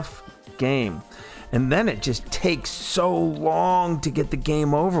 Tough game. And then it just takes so long to get the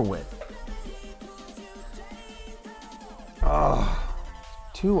game over with. Oh,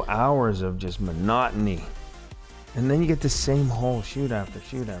 2 hours of just monotony. And then you get the same hole, shoot after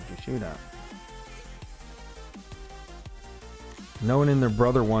shoot after shoot after. No one and their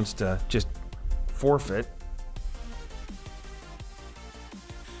brother wants to just forfeit.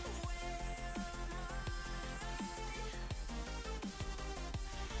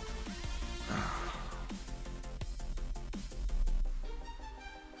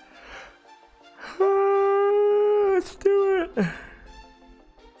 Let's do it. Perfect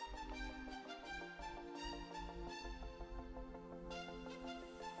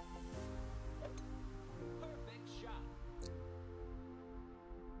shot.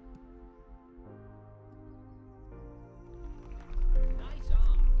 Nice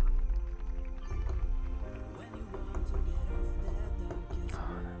on. When you want to get off that darkest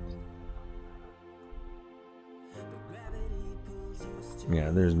ground. The gravity pulls you straight. Yeah,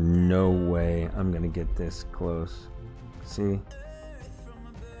 there's no way I'm gonna get this close. See?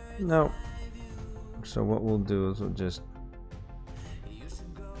 No. So what we'll do is we'll just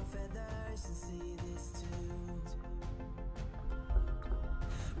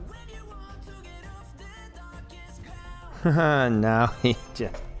now he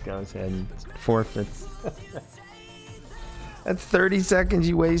just goes ahead and forfeits. That's 30 seconds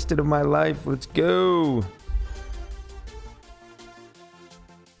you wasted of my life. Let's go.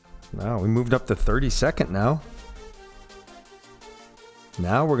 Wow, we moved up to 32nd now.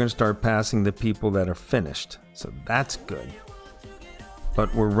 Now we're going to start passing the people that are finished. So that's good.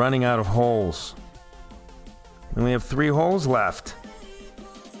 But we're running out of holes. And we have 3 holes left.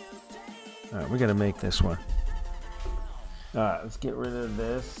 All right, we got to make this one. All right, let's get rid of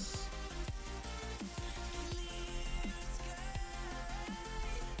this.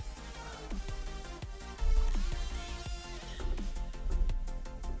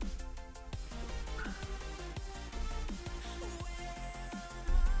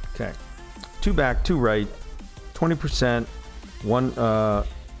 Okay, 2 back, 2 right, 20%, 1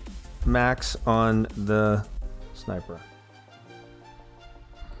 max on the sniper.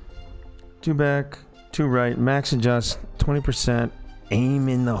 2 back, 2 right, max adjust, 20%, aim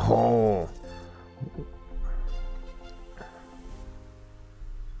in the hole.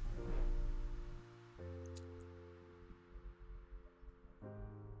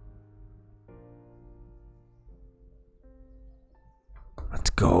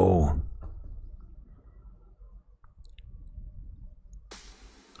 go.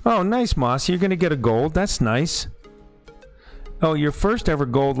 Oh, nice, Moss. You're going to get a gold. That's nice. Oh, your first ever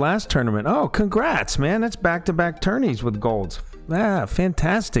gold last tournament. Oh, congrats, man. That's back-to-back tourneys with golds. Ah,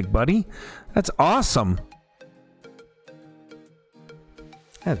 fantastic, buddy. That's awesome.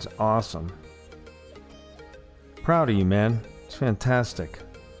 That's awesome. Proud of you, man. It's fantastic.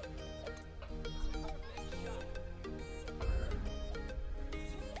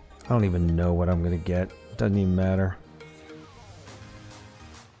 I don't even know what I'm going to get. Doesn't even matter.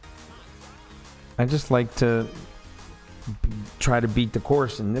 I just like to try to beat the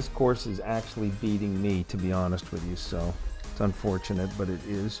course, and this course is actually beating me, to be honest with you, so it's unfortunate, but it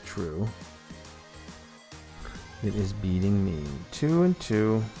is true. It is beating me. 2 and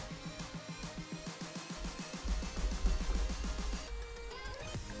 2.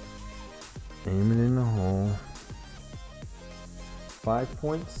 Aim it in the hole.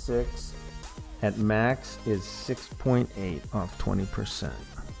 5.6 at max is 6.8 off 20%.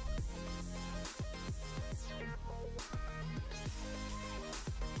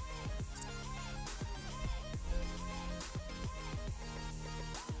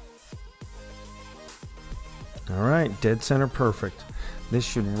 All right, dead center perfect. This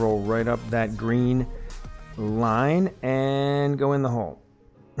should roll right up that green line and go in the hole.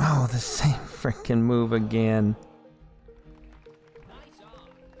 Oh, the same freaking move again.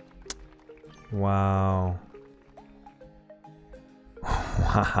 Wow.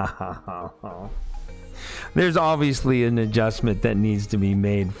 Wow. There's obviously an adjustment that needs to be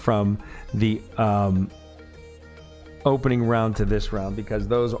made from the opening round to this round, because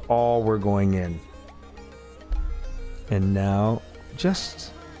those all were going in. And now,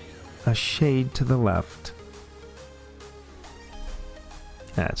 just a shade to the left.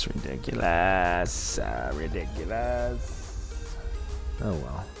 That's ridiculous. Ridiculous. Oh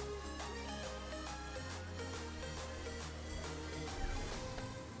well.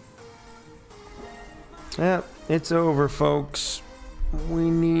 Yeah, it's over, folks. We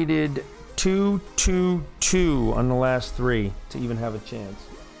needed 2, 2, 2 on the last 3 to even have a chance.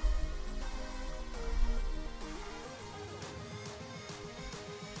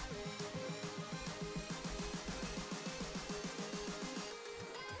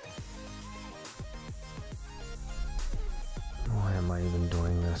 Why am I even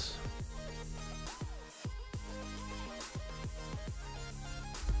doing this?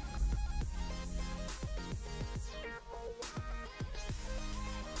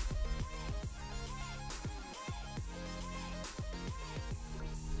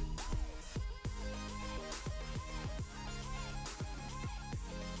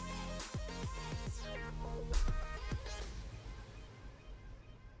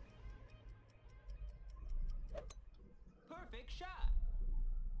 Perfect shot.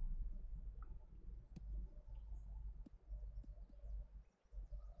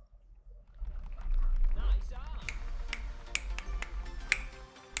 Nice on.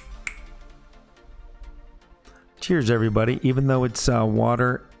 Cheers, everybody. Even though it's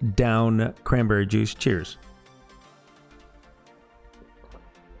water down cranberry juice, cheers.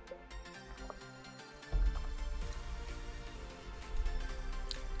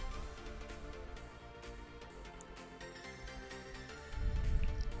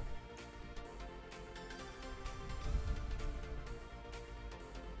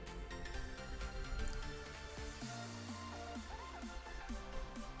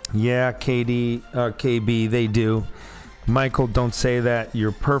 Yeah, KB, they do. Michael, don't say that.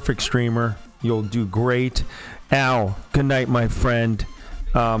 You're a perfect streamer. You'll do great. Al, good night, my friend.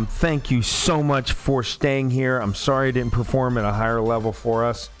 Thank you so much for staying here. I'm sorry I didn't perform at a higher level for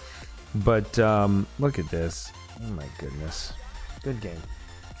us. But look at this. Oh, my goodness. Good game.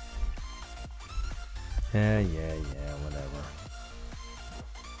 Yeah, whatever.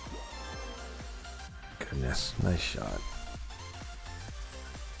 Goodness, nice shot.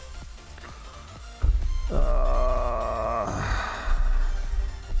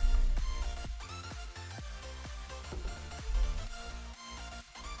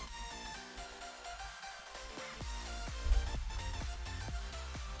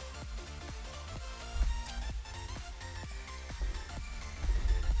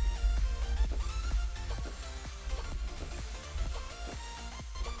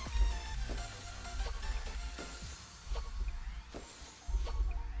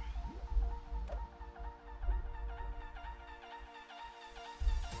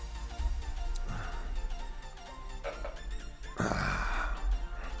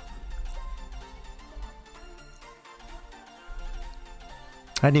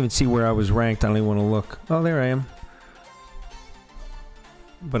 I didn't even see where I was ranked. I don't even want to look. Oh, there I am.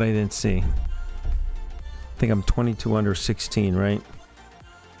 but I didn't see. I think I'm 22 under 16, right?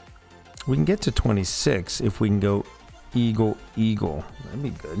 We can get to 26 if we can go eagle, eagle. That'd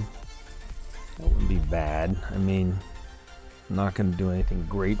be good. That wouldn't be bad. I mean, not going to do anything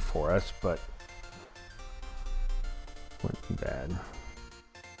great for us, but wouldn't be bad.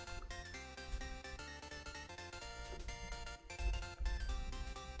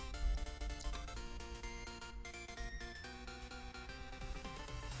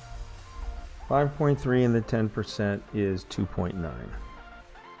 $5.3 and the 10% is 2.9.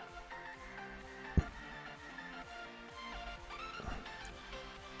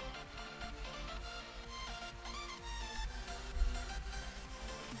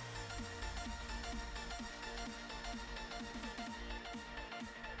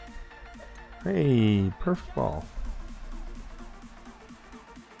 Hey, perfect ball.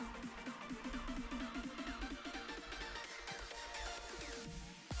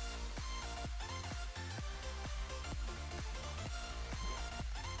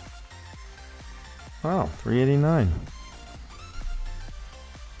 Wow, 389.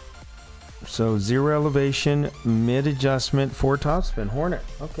 So 0 elevation, mid adjustment, 4 topspin, Hornet.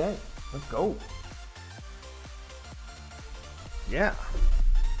 Okay, let's go. Yeah.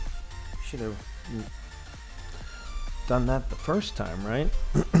 Should have done that the first time, right?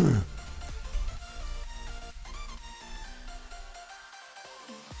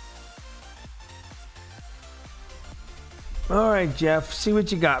 All right, Jeff, see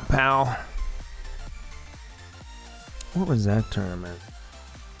what you got, pal. What was that tournament?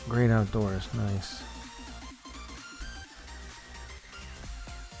 Great Outdoors, nice.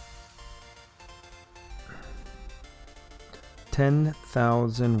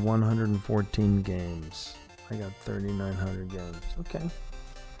 $10,114 games. I got 3,900 games. Okay.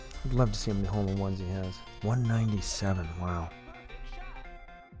 I'd love to see how many hole-in-ones he has. 197. Wow.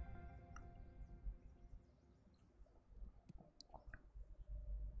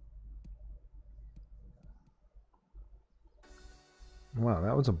 Wow,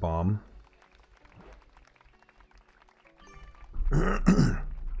 that was a bomb.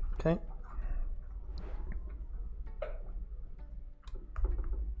 Okay.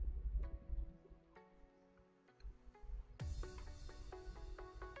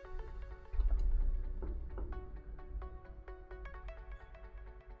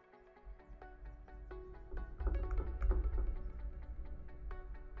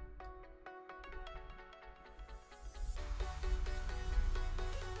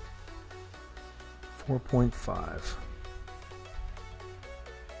 $4.5.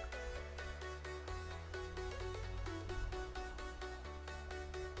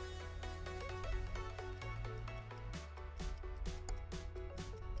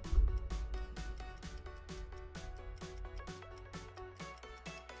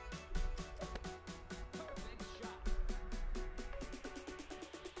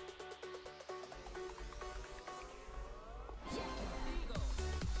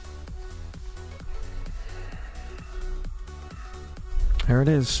 There it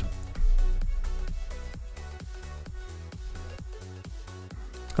is.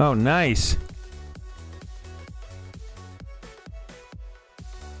 Oh, nice.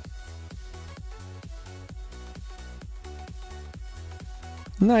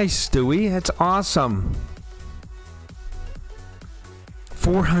 Nice, Stewie. That's awesome.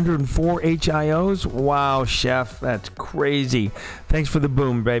 404 HIOs? Wow, Chef. That's crazy. Thanks for the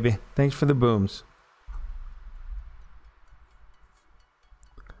boom, baby. Thanks for the booms.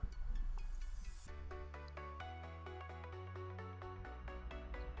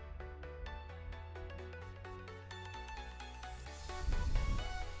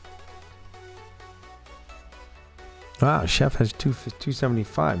 Wow, Chef has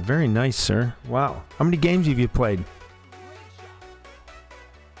 275. Very nice, sir. Wow. How many games have you played?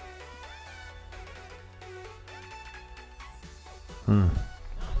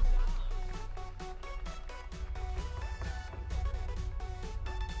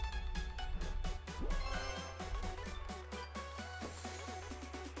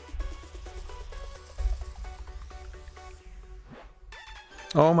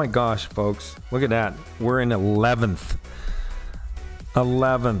 Oh my gosh, folks. Look at that. We're in 11th.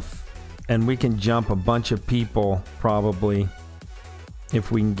 11th. And we can jump a bunch of people, probably,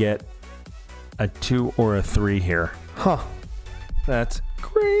 if we can get a 2 or a 3 here. Huh. That's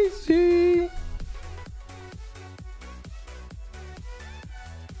crazy.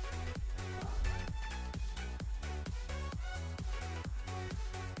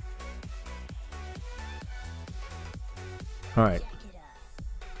 All right.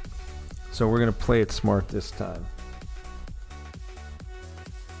 So we're going to play it smart this time.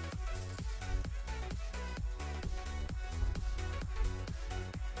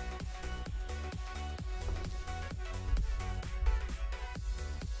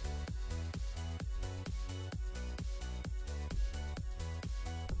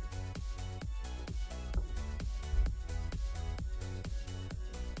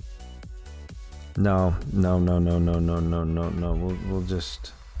 No. We'll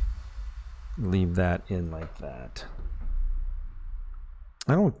just leave that in like that.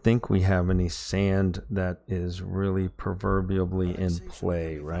 I don't think we have any sand that is really proverbially in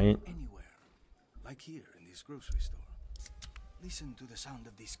play, right? Anywhere, like here in this grocery store. Listen to the sound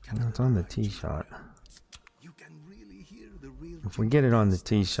of this. No, it's on the tee shot. You can really hear the real. If we get it on the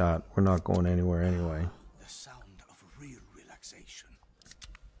tee shot, we're not going anywhere anyway. The sound of real relaxation.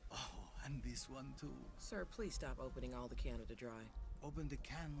 Oh, and this one too. Sir, please stop opening all the Canada Dry. Open the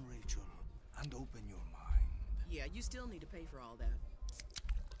can, Rachel, and open your mind. Yeah, you still need to pay for all that.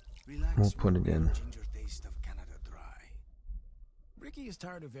 Relax. We'll put it in. Ginger taste of Canada Dry. Ricky is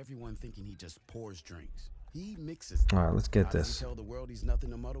tired of everyone thinking he just pours drinks. He mixes them. All right, let's get How does this. he tell the world he's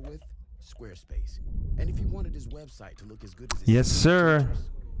nothing to muddle with? Squarespace. And if you wanted his website to look as good as his Yes, sir.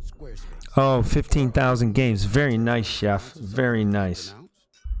 Squarespace. Oh, 15,000 games. Very nice, chef. Very nice.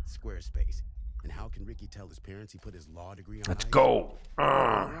 Squarespace. And how can Ricky tell his parents he put his law degree on? Let's go.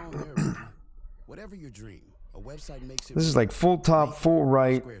 Whatever your dream, a website makes it. This is like full top, full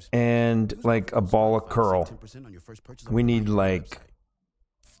right, and like a ball of curl. We need like,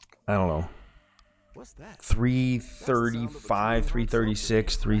 I don't know, 335,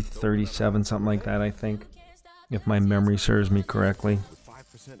 336, 337, something like that, I think, if my memory serves me correctly.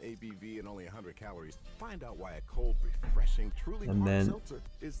 5% ABV and only 100 calories. Find out why a cold, refreshing, truly And hard then seltzer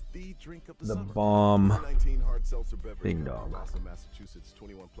is the drink of the the summer. bomb. 19 hard seltzer beverage. Big dog. Boston, Massachusetts,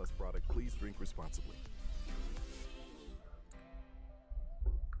 21 plus product. Please drink responsibly.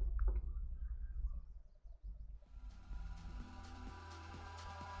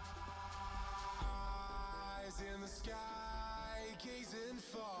 In the sky, gazing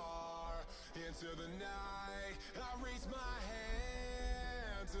far into the night, I raise my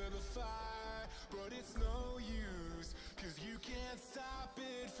hand to the fire, but it's no use, 'cause you can't stop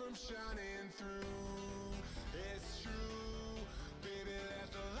it from shining through. It's true, baby,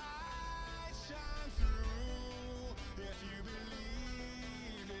 let the light shine through. If you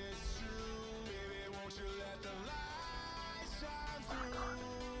believe it's true, baby, won't you let the light shine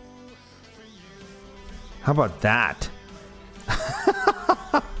through for you. How about that?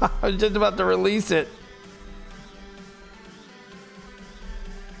 I was just about to release it.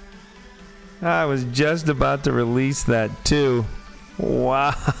 I was just about to release that too.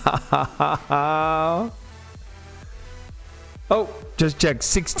 Wow. Oh, just check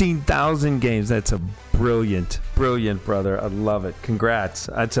 16,000 games. That's a brilliant, brother. I love it. Congrats.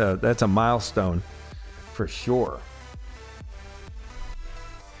 That's a milestone for sure.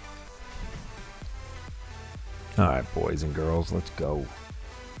 All right, boys and girls, let's go.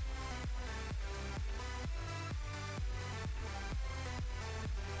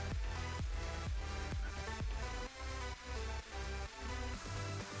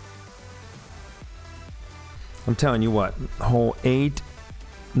 I'm telling you what, hole 8,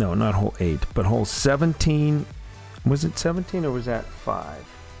 no, not hole 8, but hole 17, was it 17 or was that 5?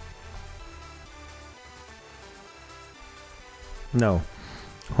 No.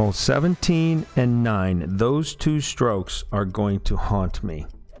 Hole 17 and 9, those two strokes are going to haunt me.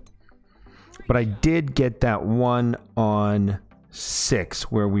 But I did get that one on 6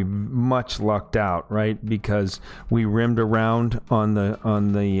 where we much lucked out, right? Because we rimmed around on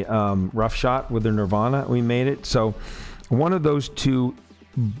the rough shot with the Nirvana. We made it. So one of those two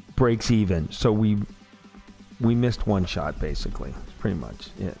breaks even. So we missed one shot basically. Pretty much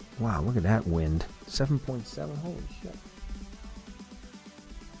it. Wow, look at that wind. 7.7. Holy shit.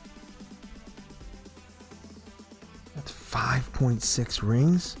 That's 5.6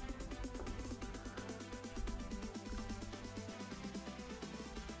 rings.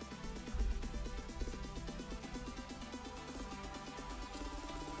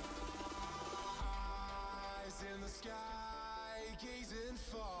 Eyes in the sky, gazing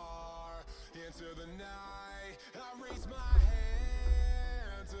far into the night. I raise my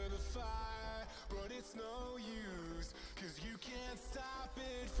hand to the fire, but it's no use, 'cause you can't stop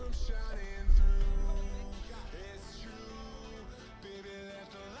it from shining through. It's true, baby,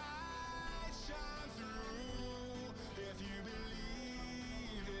 let the light shine through. If you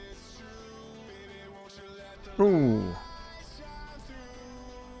believe it's true, baby, won't you let the Ooh. light shine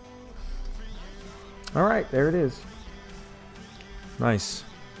through for you. All right, there it is. Nice.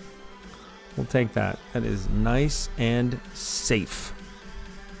 We'll take that. That is nice and safe.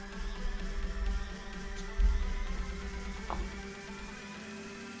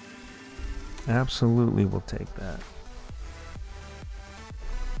 Absolutely, we'll take that.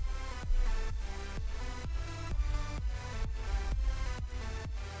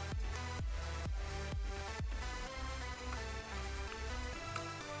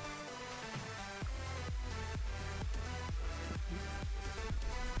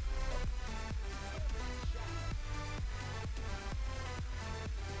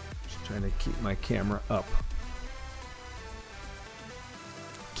 Trying to keep my camera up.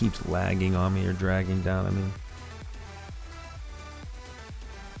 Keeps lagging on me or dragging down. I mean.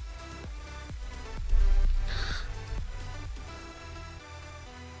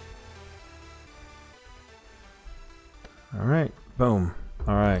 All right, boom.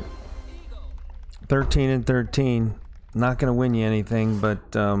 All right. 13 and 13. Not going to win you anything,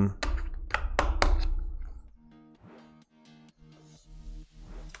 but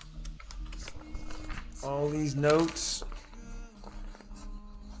all these notes.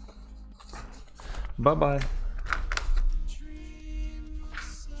 Bye-bye.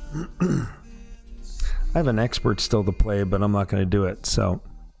 I have an expert still to play, but I'm not going to do it, so.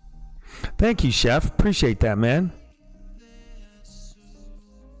 Thank you, Chef. Appreciate that, man.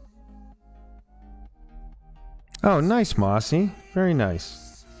 Oh, nice, Mossy. Very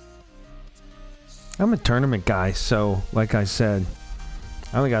nice. I'm a tournament guy, so like I said,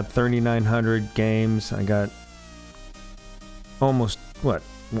 I only got 3,900 games. I got almost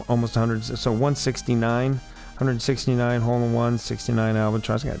 100. So 169, 169 hole-in-one, 69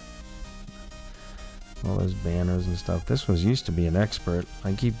 albatross. I got all those banners and stuff. This was used to be an expert.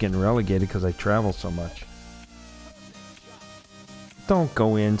 I keep getting relegated because I travel so much. Don't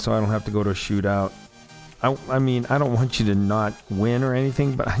go in so I don't have to go to a shootout. I mean, I don't want you to not win or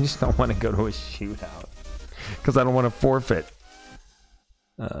anything, but I just don't want to go to a shootout because I don't want to forfeit.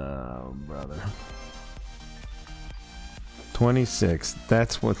 Oh, brother. 26.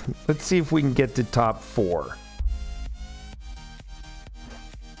 That's what. Let's see if we can get to top 4.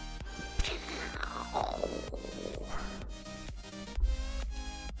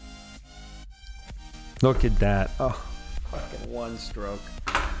 Look at that. Oh, fucking one stroke.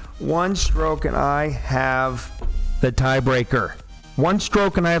 One stroke and I have the tiebreaker. One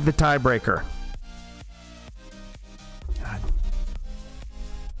stroke and I have the tiebreaker. God.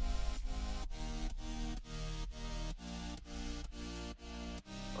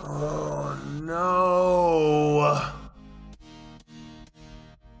 Oh no.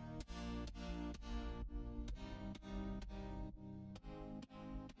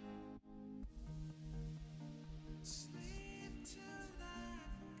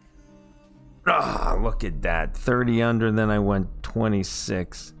 Ah, look at that. 30 under, then I went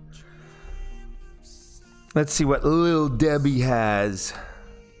 26. Let's see what Lil Debbie has.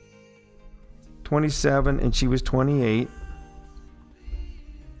 27, and she was 28.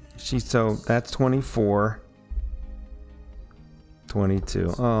 So that's 24.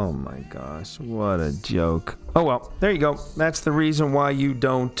 22. Oh my gosh, what a joke. Oh well, there you go. That's the reason why you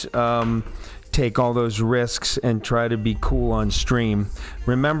don't take all those risks and try to be cool on stream.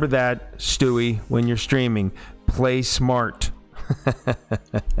 Remember that, Stewie, when you're streaming. Play smart.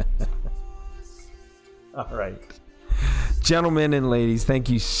 All right. Gentlemen and ladies, thank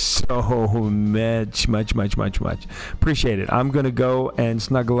you so much. Appreciate it. I'm going to go and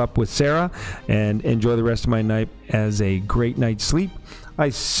snuggle up with Sarah and enjoy the rest of my night as a great night's sleep. I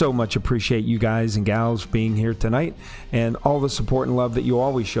so much appreciate you guys and gals being here tonight and all the support and love that you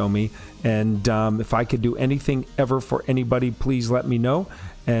always show me. And if I could do anything ever for anybody, please let me know.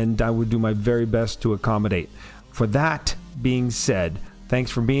 And I would do my very best to accommodate. For that being said,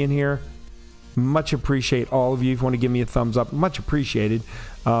 thanks for being here. Much appreciate all of you. If you want to give me a thumbs up, much appreciated.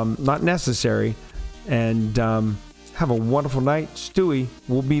 Not necessary. And have a wonderful night. Stewie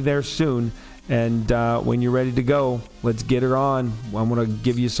will be there soon. And when you're ready to go, let's get her on. I want to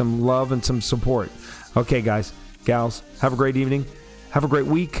give you some love and some support. Okay, guys, gals, have a great evening. Have a great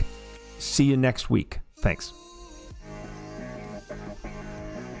week. See you next week. Thanks.